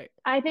 Like, Right.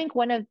 I think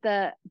one of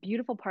the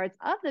beautiful parts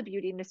of the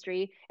beauty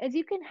industry is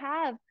you can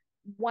have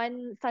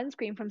one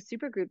sunscreen from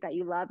Supergroup that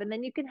you love, and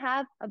then you can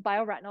have a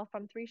bioretinol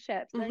from Three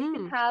Ships, and then you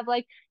can Mm-hmm. have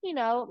like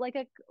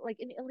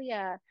an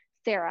Ilia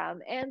serum,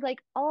 and like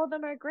all of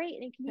them are great,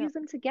 and you can Yeah. use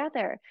them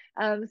together.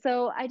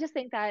 So I just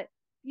think that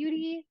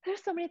beauty,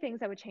 there's so many things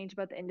that would change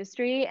about the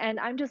industry, and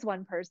I'm just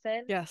one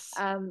person. Yes.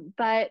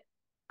 But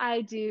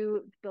I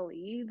do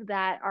believe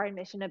that our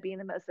mission of being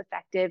the most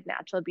effective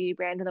natural beauty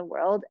brand in the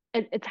world,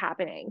 it's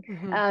happening.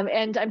 Mm-hmm.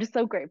 And I'm just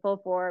so grateful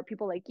for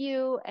people like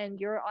you and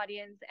your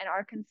audience and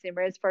our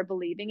consumers for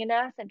believing in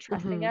us and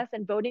trusting Mm-hmm. us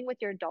and voting with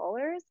your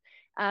dollars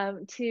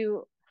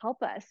to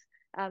help us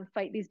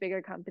fight these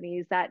bigger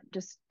companies that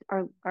just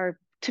are,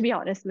 to be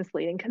honest,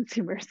 misleading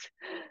consumers.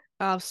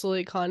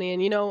 Absolutely, Connie.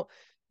 And you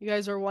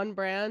guys are one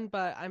brand,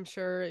 but I'm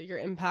sure your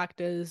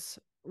impact is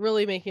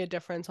really making a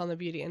difference on the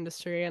beauty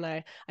industry. And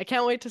I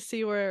can't wait to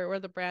see where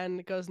the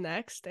brand goes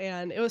next.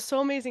 And it was so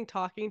amazing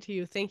talking to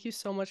you. Thank you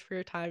so much for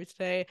your time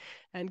today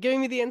and giving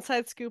me the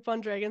inside scoop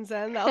on Dragon's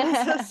Den. That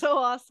was so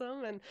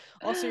awesome. And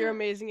also your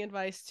amazing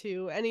advice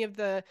to any of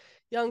the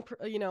young,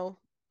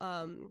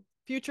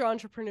 future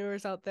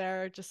entrepreneurs out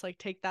there. Just like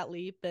take that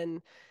leap,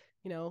 and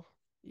you know,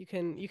 you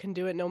can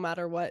do it no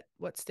matter what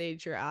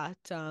stage you're at.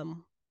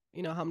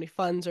 How many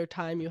funds or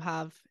time you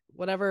have,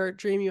 whatever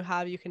dream you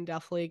have, you can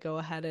definitely go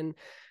ahead and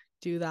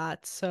do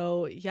that.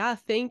 So yeah,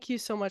 thank you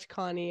so much,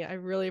 Connie. I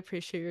really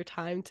appreciate your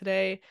time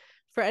today.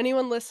 For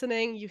anyone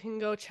listening, you can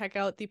go check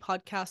out the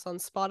podcast on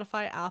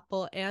Spotify,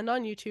 Apple, and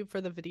on YouTube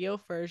for the video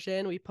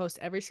version. We post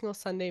every single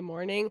Sunday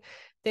morning.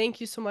 Thank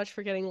you so much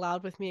for getting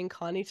loud with me and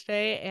Connie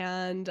today,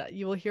 and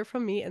you will hear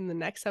from me in the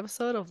next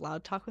episode of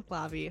Loud Talk with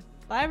Lavi.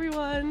 Bye,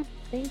 everyone.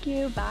 Thank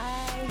you.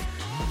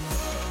 Bye.